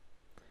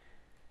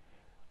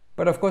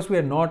 But of course, we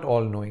are not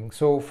all knowing.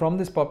 So from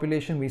this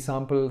population, we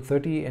sample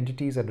 30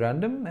 entities at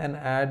random and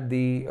add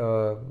do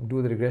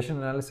the regression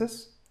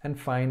analysis and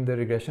find the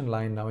regression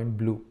line now in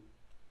blue.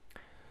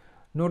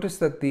 Notice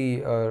that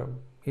the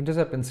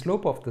intercept and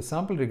slope of the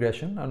sample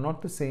regression are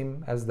not the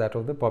same as that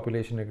of the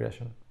population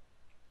regression.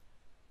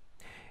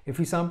 If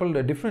we sampled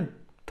a different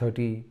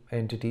 30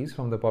 entities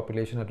from the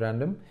population at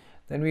random,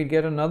 then we'd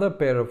get another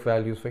pair of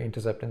values for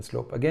intercept and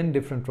slope, again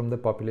different from the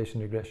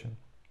population regression.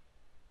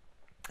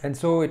 And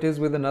so it is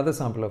with another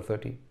sample of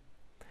 30.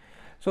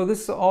 So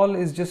this all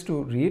is just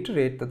to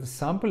reiterate that the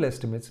sample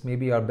estimates may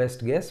be our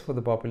best guess for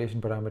the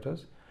population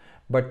parameters,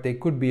 but they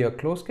could be a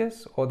close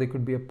guess or they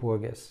could be a poor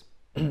guess.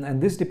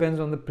 And this depends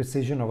on the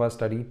precision of our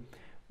study,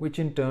 which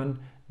in turn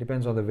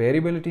depends on the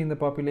variability in the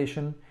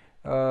population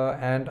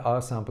and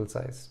our sample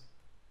size.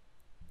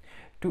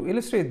 To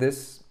illustrate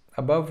this,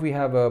 above we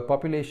have a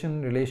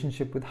population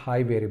relationship with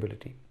high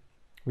variability.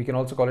 We can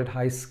also call it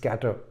high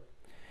scatter.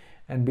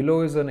 And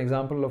below is an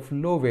example of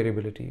low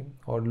variability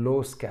or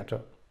low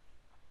scatter.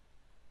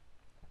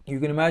 You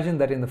can imagine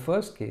that in the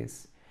first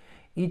case,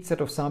 each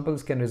set of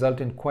samples can result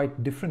in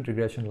quite different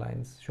regression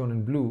lines, shown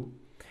in blue.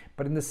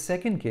 But in the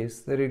second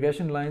case, the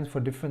regression lines for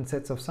different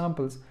sets of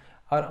samples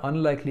are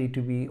unlikely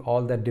to be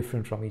all that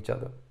different from each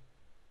other.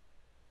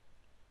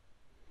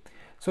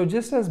 So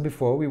just as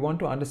before, we want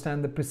to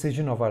understand the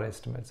precision of our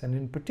estimates, and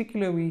in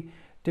particular we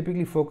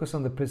typically focus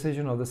on the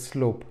precision of the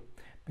slope,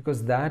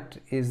 because that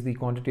is the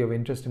quantity of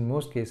interest in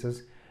most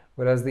cases,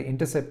 whereas the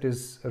intercept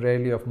is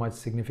rarely of much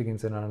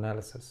significance in our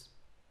analysis.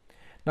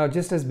 Now,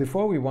 just as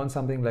before, we want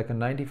something like a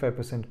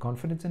 95%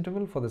 confidence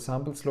interval for the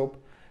sample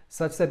slope,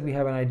 such that we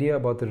have an idea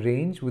about the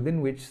range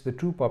within which the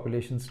true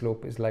population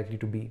slope is likely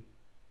to be.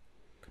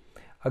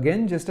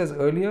 Again, just as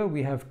earlier,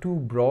 we have two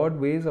broad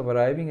ways of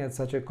arriving at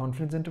such a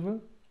confidence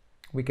interval.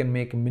 We can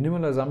make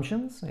minimal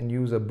assumptions and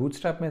use a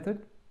bootstrap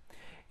method.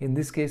 In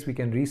this case, we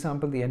can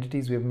resample the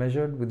entities we have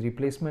measured with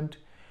replacement,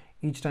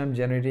 each time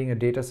generating a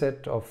data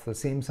set of the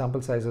same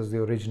sample size as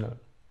the original.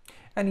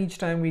 And each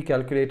time we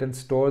calculate and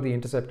store the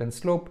intercept and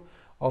slope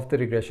of the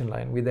regression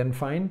line. We then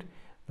find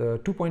the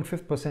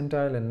 2.5th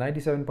percentile and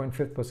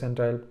 97.5th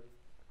percentile,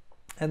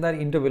 and that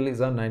interval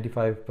is our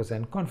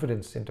 95%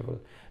 confidence interval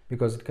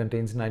because it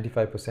contains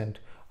 95%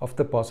 of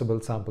the possible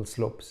sample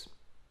slopes.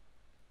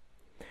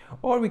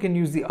 Or we can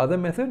use the other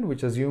method,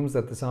 which assumes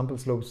that the sample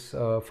slopes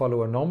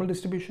follow a normal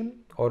distribution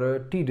or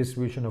a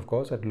t-distribution, of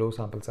course, at low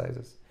sample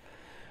sizes.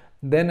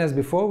 Then, as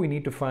before, we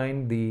need to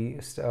find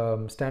the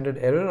standard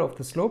error of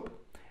the slope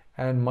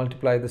and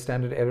multiply the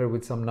standard error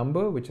with some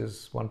number, which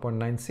is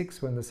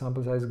 1.96 when the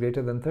sample size is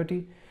greater than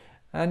 30,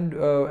 and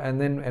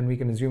we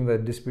can assume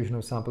that distribution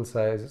of sample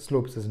size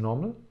slopes is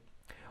normal,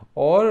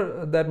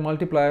 or that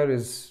multiplier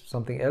is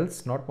something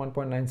else, not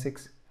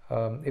 1.96,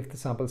 if the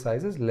sample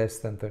size is less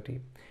than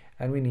 30.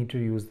 And we need to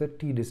use the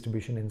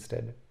t-distribution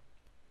instead.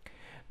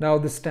 Now,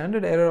 the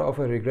standard error of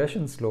a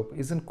regression slope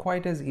isn't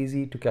quite as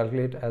easy to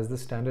calculate as the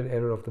standard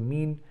error of the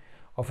mean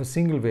of a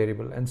single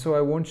variable, and so I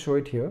won't show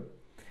it here.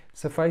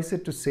 Suffice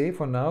it to say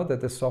for now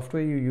that the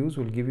software you use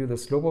will give you the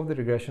slope of the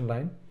regression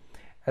line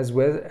as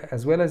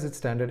well as its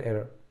standard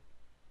error.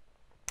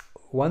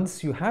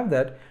 Once you have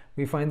that,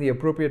 we find the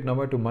appropriate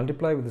number to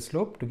multiply with the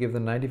slope to give the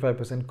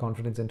 95%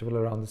 confidence interval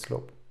around the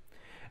slope.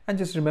 And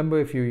just remember,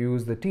 if you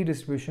use the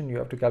t-distribution, you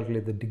have to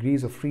calculate the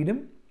degrees of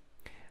freedom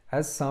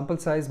as sample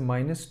size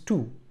minus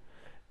 2,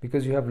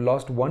 because you have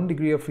lost 1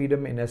 degree of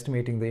freedom in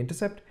estimating the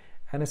intercept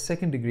and a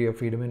second degree of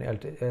freedom in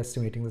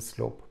estimating the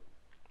slope.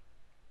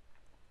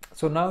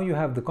 So now you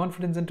have the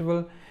confidence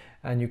interval,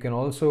 and you can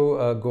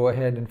also go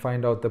ahead and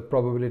find out the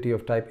probability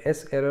of type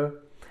S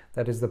error.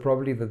 That is the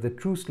probability that the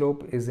true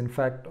slope is in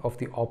fact of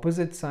the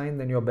opposite sign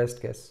than your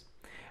best guess.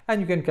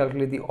 And you can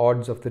calculate the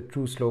odds of the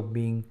true slope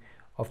being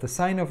of the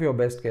sign of your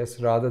best guess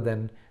rather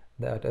than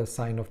that a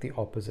sign of the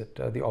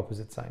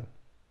opposite sign.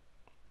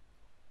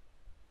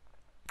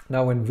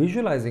 Now, when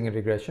visualizing a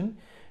regression,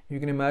 you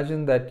can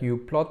imagine that you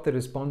plot the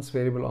response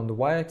variable on the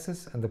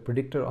y-axis and the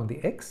predictor on the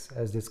x,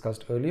 as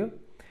discussed earlier.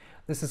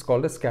 This is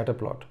called a scatter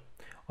plot.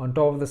 On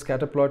top of the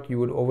scatter plot, you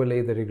would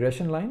overlay the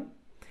regression line,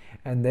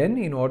 and then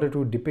in order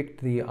to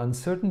depict the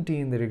uncertainty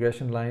in the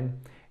regression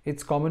line,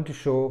 it's common to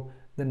show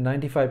the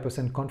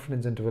 95%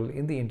 confidence interval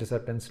in the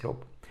intercept and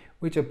slope,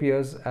 which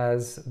appears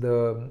as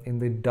in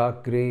the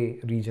dark gray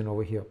region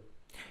over here.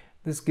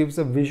 This gives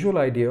a visual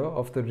idea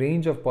of the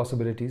range of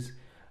possibilities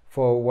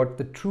for what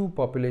the true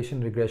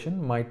population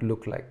regression might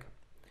look like.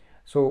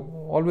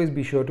 So always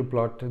be sure to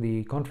plot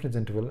the confidence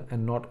interval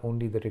and not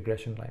only the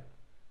regression line.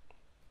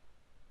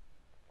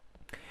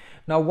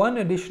 Now, one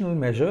additional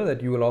measure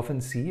that you will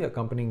often see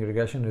accompanying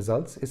regression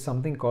results is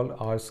something called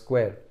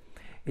R-square.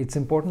 It's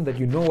important that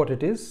you know what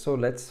it is, so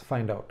let's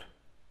find out.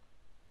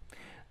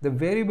 The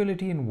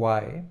variability in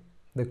y,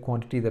 the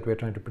quantity that we're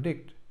trying to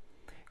predict,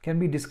 can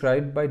be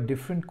described by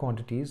different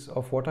quantities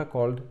of what are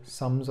called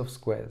sums of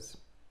squares.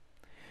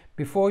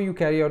 Before you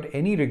carry out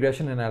any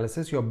regression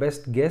analysis, your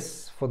best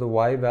guess for the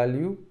y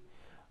value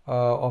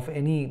of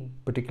any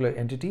particular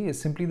entity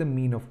is simply the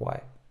mean of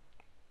y.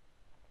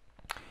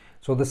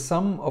 So the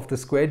sum of the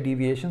squared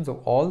deviations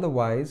of all the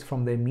y's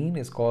from their mean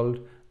is called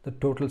the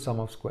total sum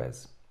of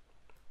squares.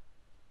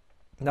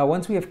 Now,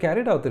 once we have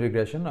carried out the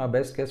regression, our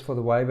best guess for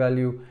the y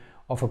value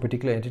of a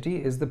particular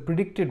entity is the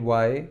predicted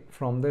y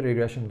from the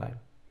regression line.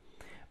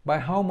 By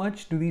how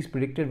much do these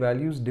predicted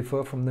values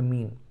differ from the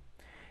mean?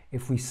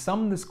 If we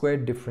sum the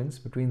squared difference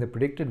between the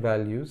predicted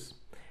values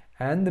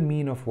and the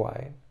mean of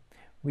y,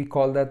 we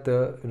call that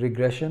the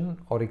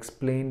regression or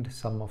explained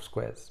sum of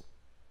squares.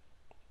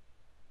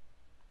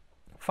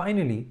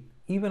 Finally,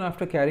 even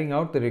after carrying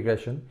out the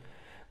regression,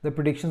 the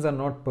predictions are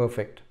not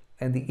perfect,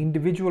 and the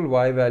individual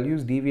y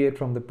values deviate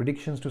from the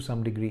predictions to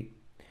some degree.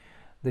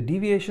 The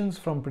deviations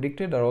from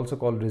predicted are also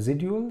called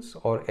residuals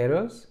or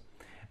errors,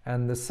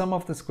 and the sum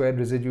of the squared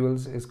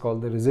residuals is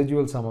called the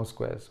residual sum of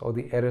squares or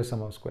the error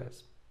sum of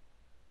squares.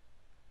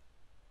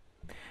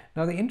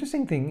 Now the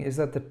interesting thing is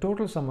that the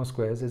total sum of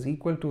squares is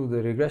equal to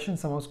the regression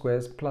sum of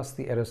squares plus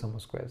the error sum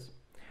of squares.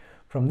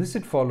 From this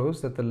it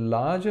follows that the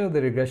larger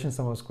the regression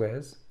sum of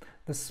squares,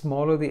 the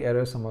smaller the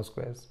error sum of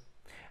squares.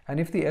 And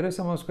if the error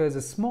sum of squares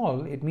is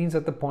small, it means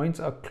that the points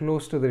are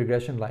close to the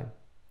regression line.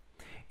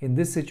 In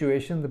this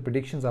situation, the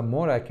predictions are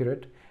more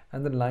accurate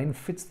and the line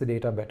fits the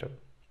data better.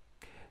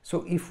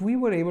 So if we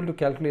were able to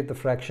calculate the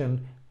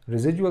fraction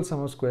residual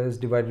sum of squares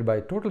divided by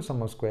total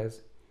sum of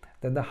squares,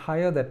 then the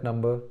higher that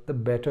number, the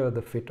better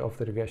the fit of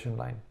the regression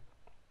line.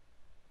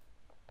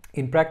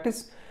 In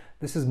practice,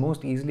 this is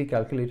most easily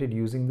calculated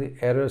using the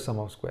error sum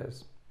of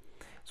squares.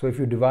 So if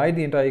you divide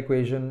the entire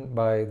equation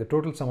by the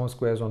total sum of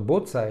squares on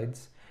both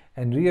sides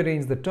and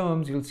rearrange the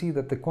terms, you'll see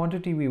that the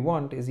quantity we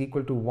want is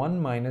equal to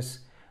 1 minus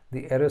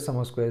the error sum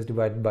of squares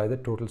divided by the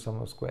total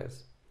sum of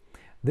squares.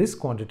 This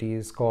quantity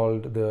is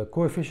called the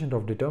coefficient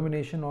of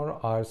determination, or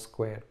R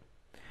square.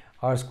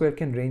 R square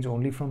can range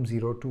only from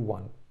 0 to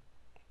 1.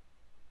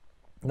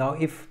 Now,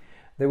 if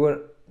there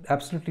were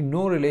absolutely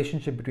no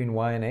relationship between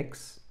y and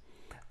x,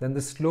 then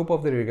the slope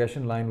of the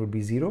regression line would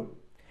be 0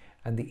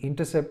 and the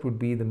intercept would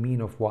be the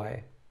mean of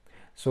y.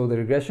 So the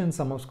regression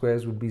sum of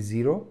squares would be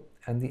 0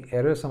 and the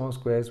error sum of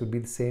squares would be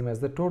the same as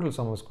the total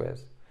sum of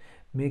squares,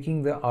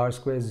 making the R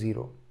square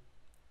 0.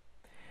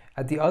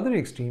 At the other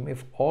extreme,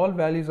 if all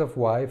values of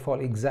y fall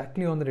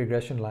exactly on the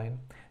regression line,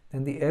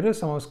 then the error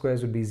sum of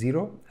squares would be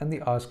 0 and the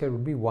R square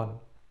would be 1.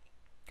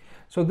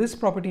 So this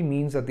property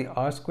means that the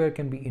R square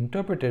can be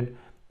interpreted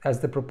as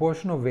the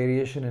proportion of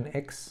variation in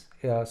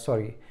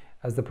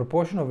as the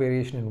proportion of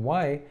variation in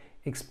y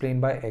explained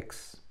by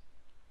x.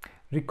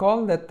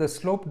 Recall that the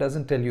slope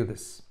doesn't tell you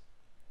this.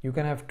 You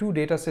can have two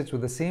data sets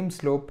with the same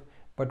slope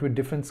but with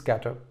different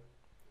scatter.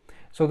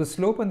 So the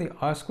slope and the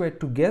R square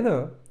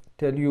together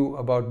tell you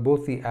about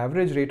both the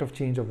average rate of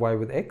change of y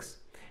with x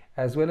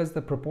as well as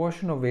the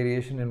proportion of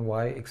variation in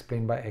y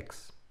explained by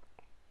x.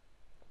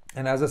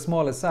 And as a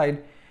small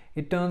aside,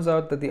 it turns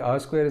out that the R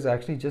square is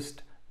actually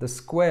just the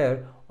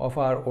square of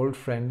our old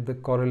friend, the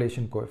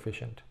correlation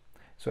coefficient.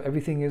 So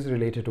everything is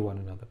related to one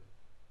another.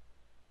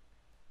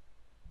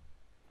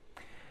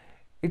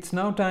 It's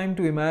now time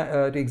to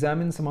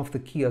examine some of the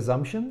key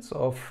assumptions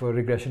of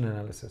regression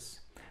analysis.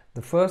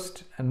 The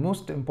first and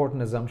most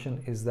important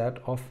assumption is that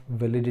of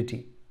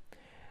validity,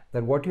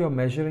 that what you are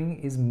measuring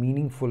is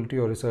meaningful to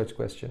your research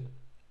question.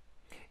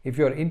 If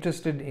you are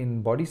interested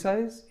in body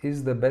size,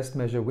 is the best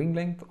measure wing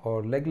length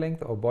or leg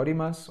length or body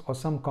mass or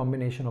some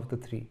combination of the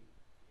three?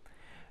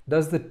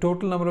 Does the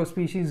total number of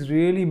species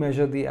really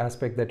measure the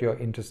aspect that you are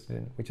interested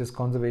in, which is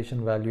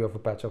conservation value of a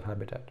patch of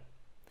habitat?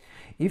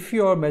 If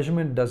your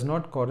measurement does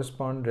not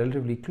correspond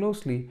relatively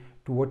closely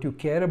to what you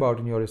care about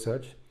in your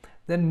research,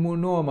 then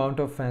no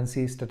amount of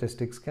fancy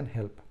statistics can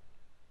help.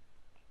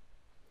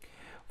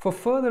 For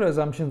further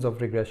assumptions of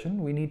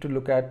regression, we need to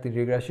look at the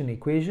regression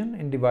equation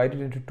and divide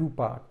it into two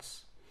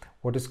parts.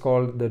 What is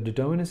called the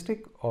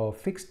deterministic or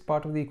fixed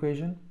part of the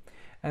equation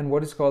and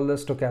what is called the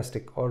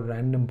stochastic or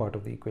random part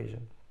of the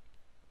equation.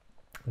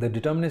 The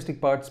deterministic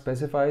part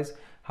specifies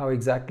how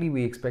exactly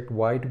we expect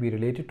y to be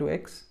related to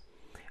x,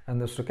 and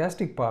the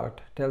stochastic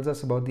part tells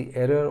us about the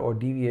error or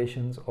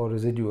deviations or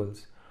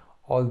residuals,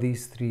 all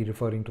these three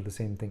referring to the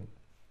same thing.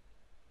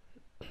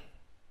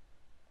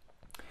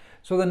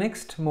 So the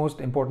next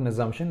most important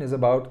assumption is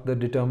about the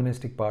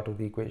deterministic part of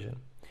the equation.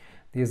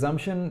 The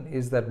assumption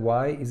is that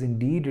y is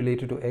indeed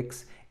related to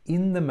x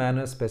in the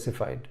manner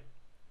specified.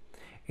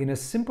 In a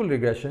simple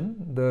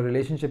regression, the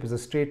relationship is a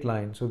straight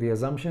line, so the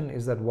assumption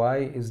is that y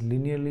is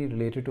linearly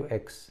related to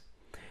x.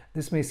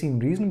 This may seem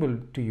reasonable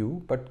to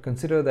you, but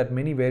consider that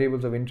many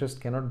variables of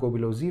interest cannot go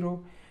below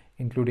 0,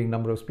 including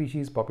number of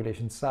species,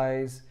 population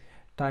size,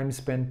 time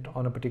spent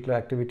on a particular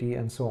activity,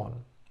 and so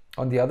on.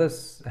 On the other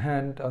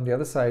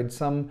side,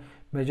 some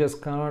measures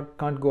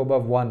can't go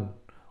above 1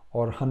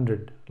 or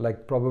 100,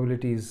 like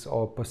probabilities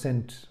or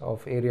percent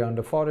of area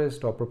under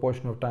forest or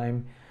proportion of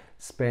time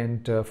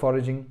spent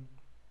foraging.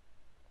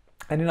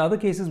 And in other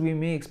cases, we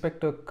may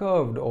expect a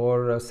curved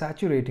or a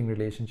saturating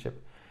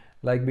relationship,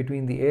 like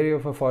between the area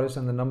of a forest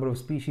and the number of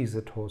species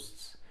it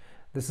hosts.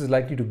 This is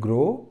likely to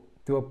grow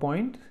to a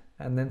point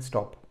and then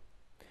stop.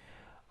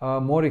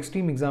 A more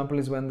extreme example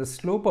is when the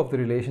slope of the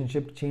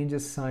relationship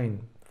changes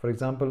sign. For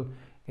example,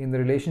 in the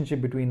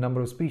relationship between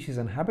number of species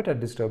and habitat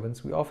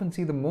disturbance, we often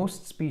see the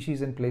most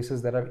species in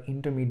places that have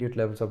intermediate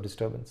levels of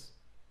disturbance.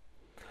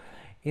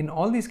 In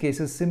all these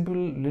cases, simple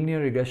linear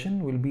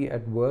regression will be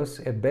at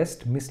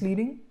best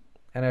misleading,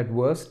 and at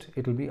worst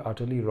it will be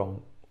utterly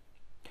wrong.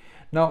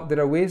 Now, there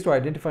are ways to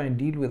identify and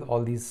deal with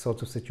all these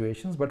sorts of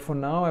situations, but for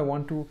now I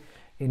want to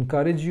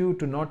encourage you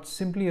to not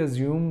simply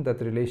assume that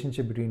the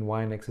relationship between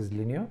y and x is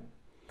linear,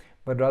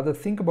 but rather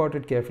think about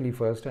it carefully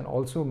first and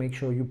also make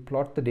sure you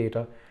plot the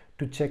data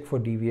to check for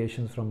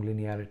deviations from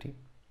linearity.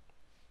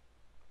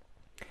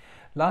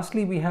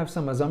 Lastly, we have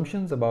some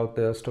assumptions about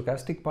the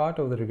stochastic part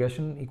of the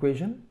regression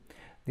equation.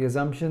 The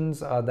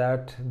assumptions are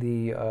that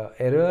the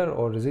error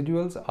or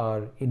residuals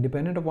are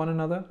independent of one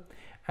another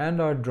and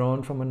are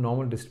drawn from a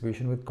normal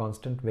distribution with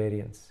constant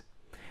variance.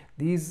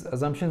 These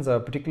assumptions are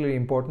particularly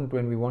important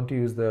when we want to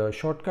use the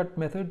shortcut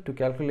method to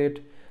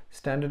calculate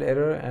standard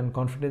error and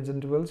confidence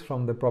intervals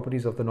from the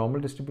properties of the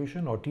normal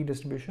distribution or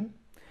t-distribution.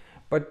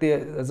 But the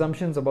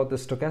assumptions about the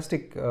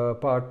stochastic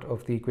part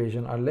of the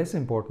equation are less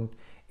important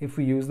if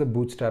we use the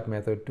bootstrap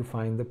method to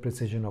find the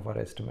precision of our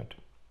estimate.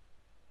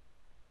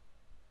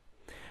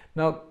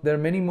 Now, there are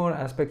many more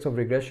aspects of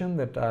regression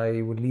that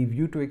I would leave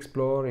you to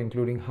explore,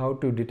 including how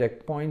to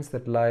detect points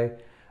that lie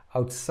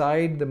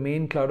outside the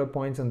main cloud of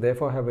points and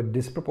therefore have a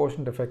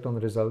disproportionate effect on the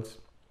results,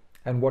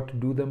 and what to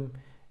do them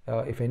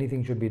if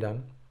anything should be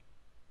done.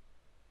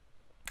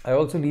 I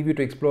also leave you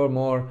to explore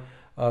more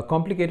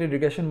complicated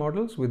regression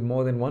models with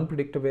more than one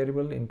predictor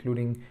variable,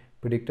 including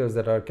predictors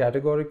that are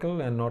categorical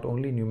and not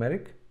only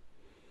numeric.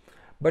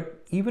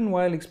 But even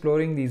while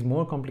exploring these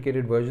more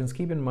complicated versions,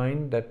 keep in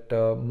mind that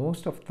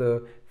most of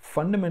the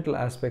fundamental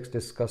aspects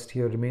discussed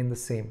here remain the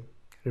same.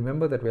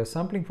 Remember that we are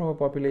sampling from a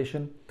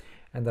population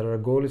and that our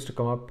goal is to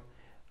come up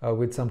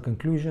with some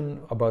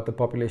conclusion about the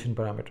population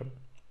parameter.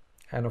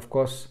 And of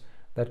course,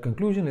 that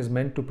conclusion is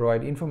meant to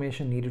provide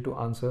information needed to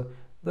answer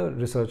the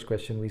research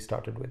question we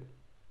started with.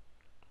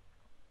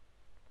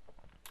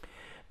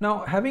 Now,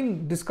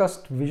 having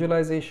discussed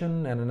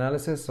visualization and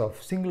analysis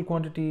of single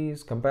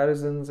quantities,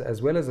 comparisons,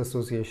 as well as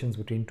associations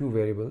between two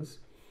variables,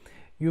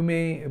 you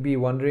may be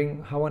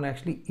wondering how one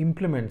actually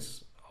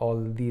implements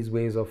all these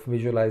ways of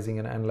visualizing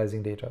and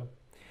analyzing data.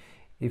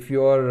 If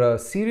you're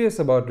serious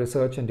about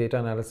research and data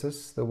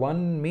analysis, the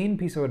one main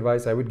piece of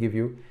advice I would give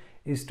you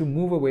is to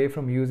move away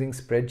from using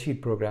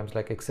spreadsheet programs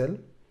like Excel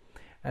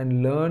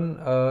and learn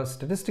a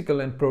statistical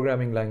and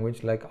programming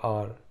language like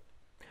R.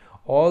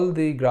 All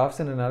the graphs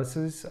and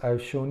analysis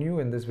I've shown you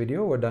in this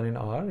video were done in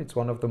R. It's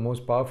one of the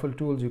most powerful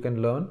tools you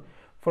can learn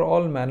for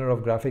all manner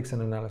of graphics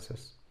and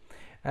analysis.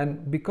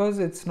 And because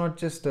it's not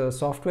just a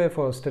software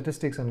for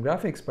statistics and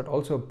graphics, but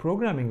also a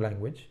programming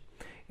language,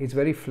 it's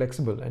very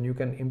flexible and you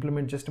can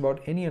implement just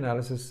about any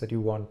analysis that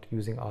you want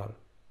using R.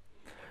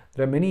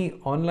 There are many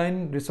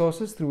online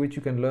resources through which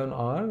you can learn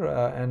R,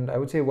 and I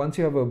would say once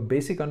you have a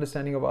basic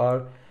understanding of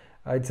R,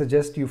 I'd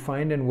suggest you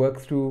find and work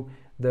through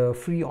the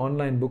free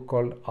online book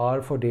called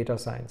R for Data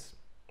Science.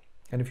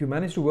 And if you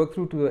manage to work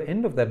through to the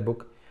end of that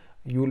book,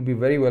 you will be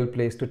very well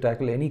placed to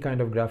tackle any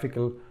kind of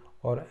graphical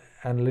or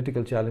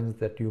analytical challenge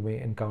that you may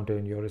encounter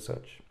in your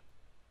research.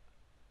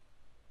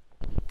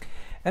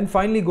 And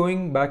finally,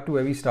 going back to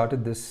where we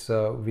started this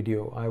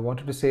video, I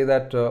wanted to say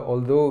that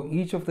although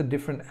each of the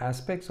different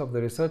aspects of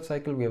the research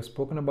cycle we have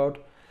spoken about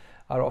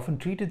are often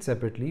treated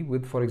separately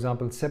with, for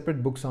example,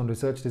 separate books on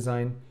research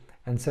design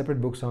and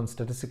separate books on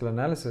statistical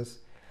analysis,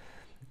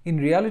 in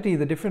reality,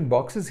 the different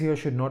boxes here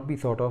should not be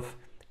thought of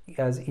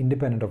as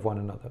independent of one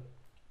another.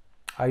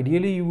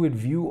 Ideally, you would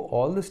view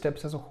all the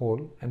steps as a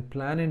whole and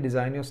plan and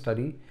design your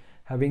study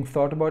having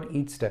thought about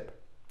each step.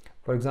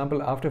 For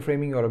example, after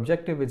framing your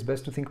objective, it's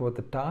best to think about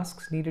the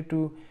tasks needed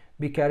to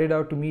be carried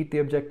out to meet the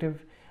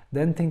objective.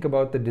 Then think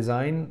about the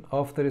design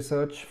of the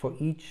research for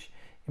each.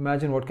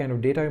 Imagine what kind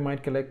of data you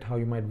might collect, how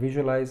you might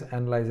visualize,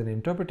 analyze, and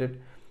interpret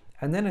it,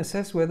 and then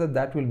assess whether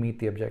that will meet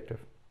the objective.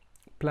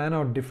 Plan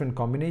out different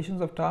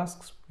combinations of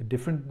tasks with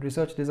different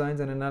research designs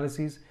and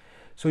analyses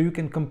so you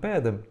can compare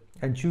them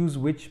and choose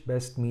which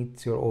best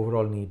meets your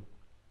overall need.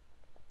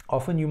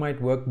 Often you might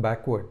work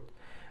backward,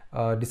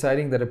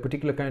 deciding that a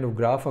particular kind of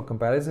graph or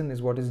comparison is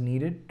what is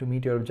needed to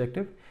meet your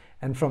objective,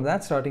 and from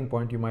that starting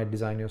point you might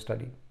design your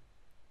study.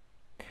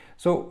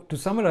 So to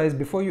summarize,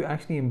 before you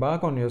actually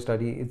embark on your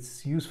study,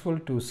 it's useful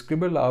to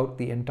scribble out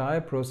the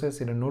entire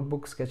process in a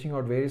notebook, sketching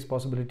out various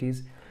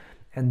possibilities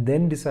and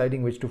then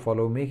deciding which to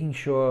follow, making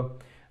sure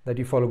that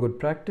you follow good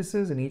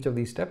practices in each of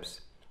these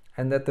steps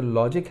and that the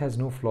logic has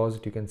no flaws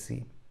that you can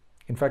see.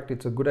 In fact,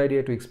 it's a good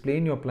idea to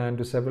explain your plan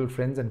to several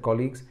friends and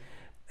colleagues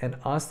and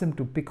ask them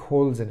to pick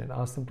holes in it,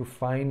 ask them to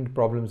find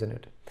problems in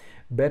it.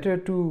 Better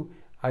to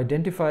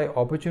identify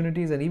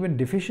opportunities and even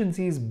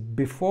deficiencies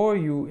before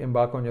you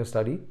embark on your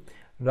study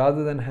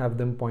rather than have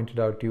them pointed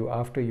out to you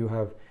after you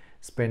have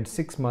spent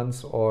 6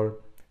 months or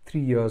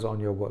 3 years on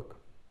your work.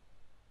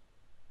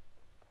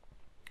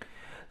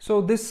 So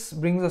this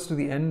brings us to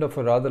the end of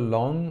a rather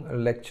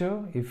long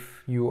lecture.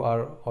 If you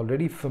are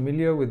already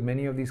familiar with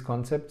many of these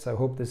concepts, I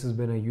hope this has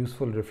been a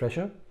useful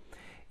refresher.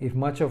 If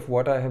much of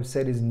what I have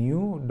said is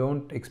new,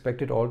 don't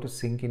expect it all to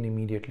sink in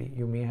immediately.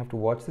 You may have to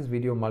watch this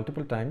video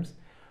multiple times,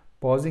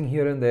 pausing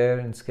here and there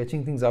and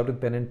sketching things out with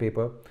pen and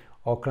paper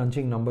or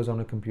crunching numbers on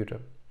a computer.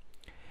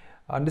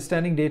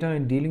 Understanding data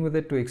and dealing with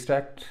it to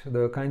extract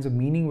the kinds of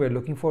meaning we're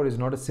looking for is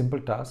not a simple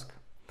task,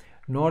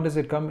 nor does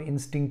it come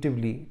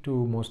instinctively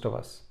to most of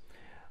us.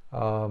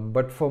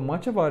 But for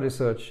much of our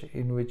research,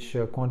 in which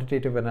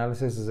quantitative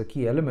analysis is a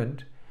key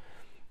element,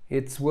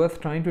 it's worth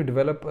trying to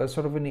develop a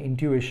sort of an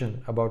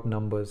intuition about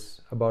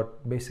numbers,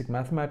 about basic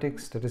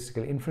mathematics,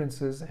 statistical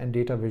inferences, and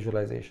data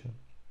visualization.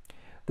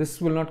 This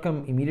will not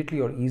come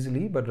immediately or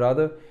easily, but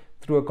rather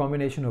through a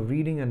combination of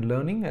reading and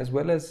learning as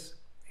well as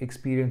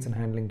experience in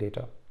handling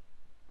data.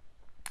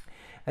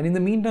 And in the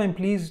meantime,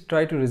 please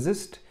try to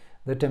resist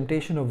the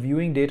temptation of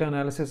viewing data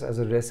analysis as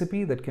a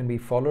recipe that can be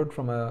followed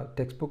from a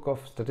textbook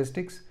of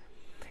statistics.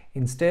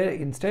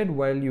 Instead,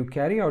 while you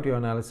carry out your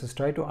analysis,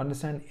 try to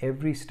understand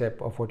every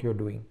step of what you're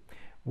doing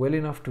well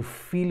enough to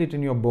feel it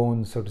in your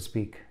bones, so to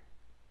speak.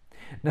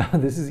 Now,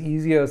 this is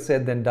easier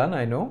said than done,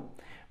 I know,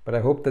 but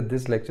I hope that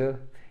this lecture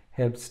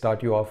helps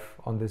start you off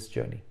on this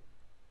journey.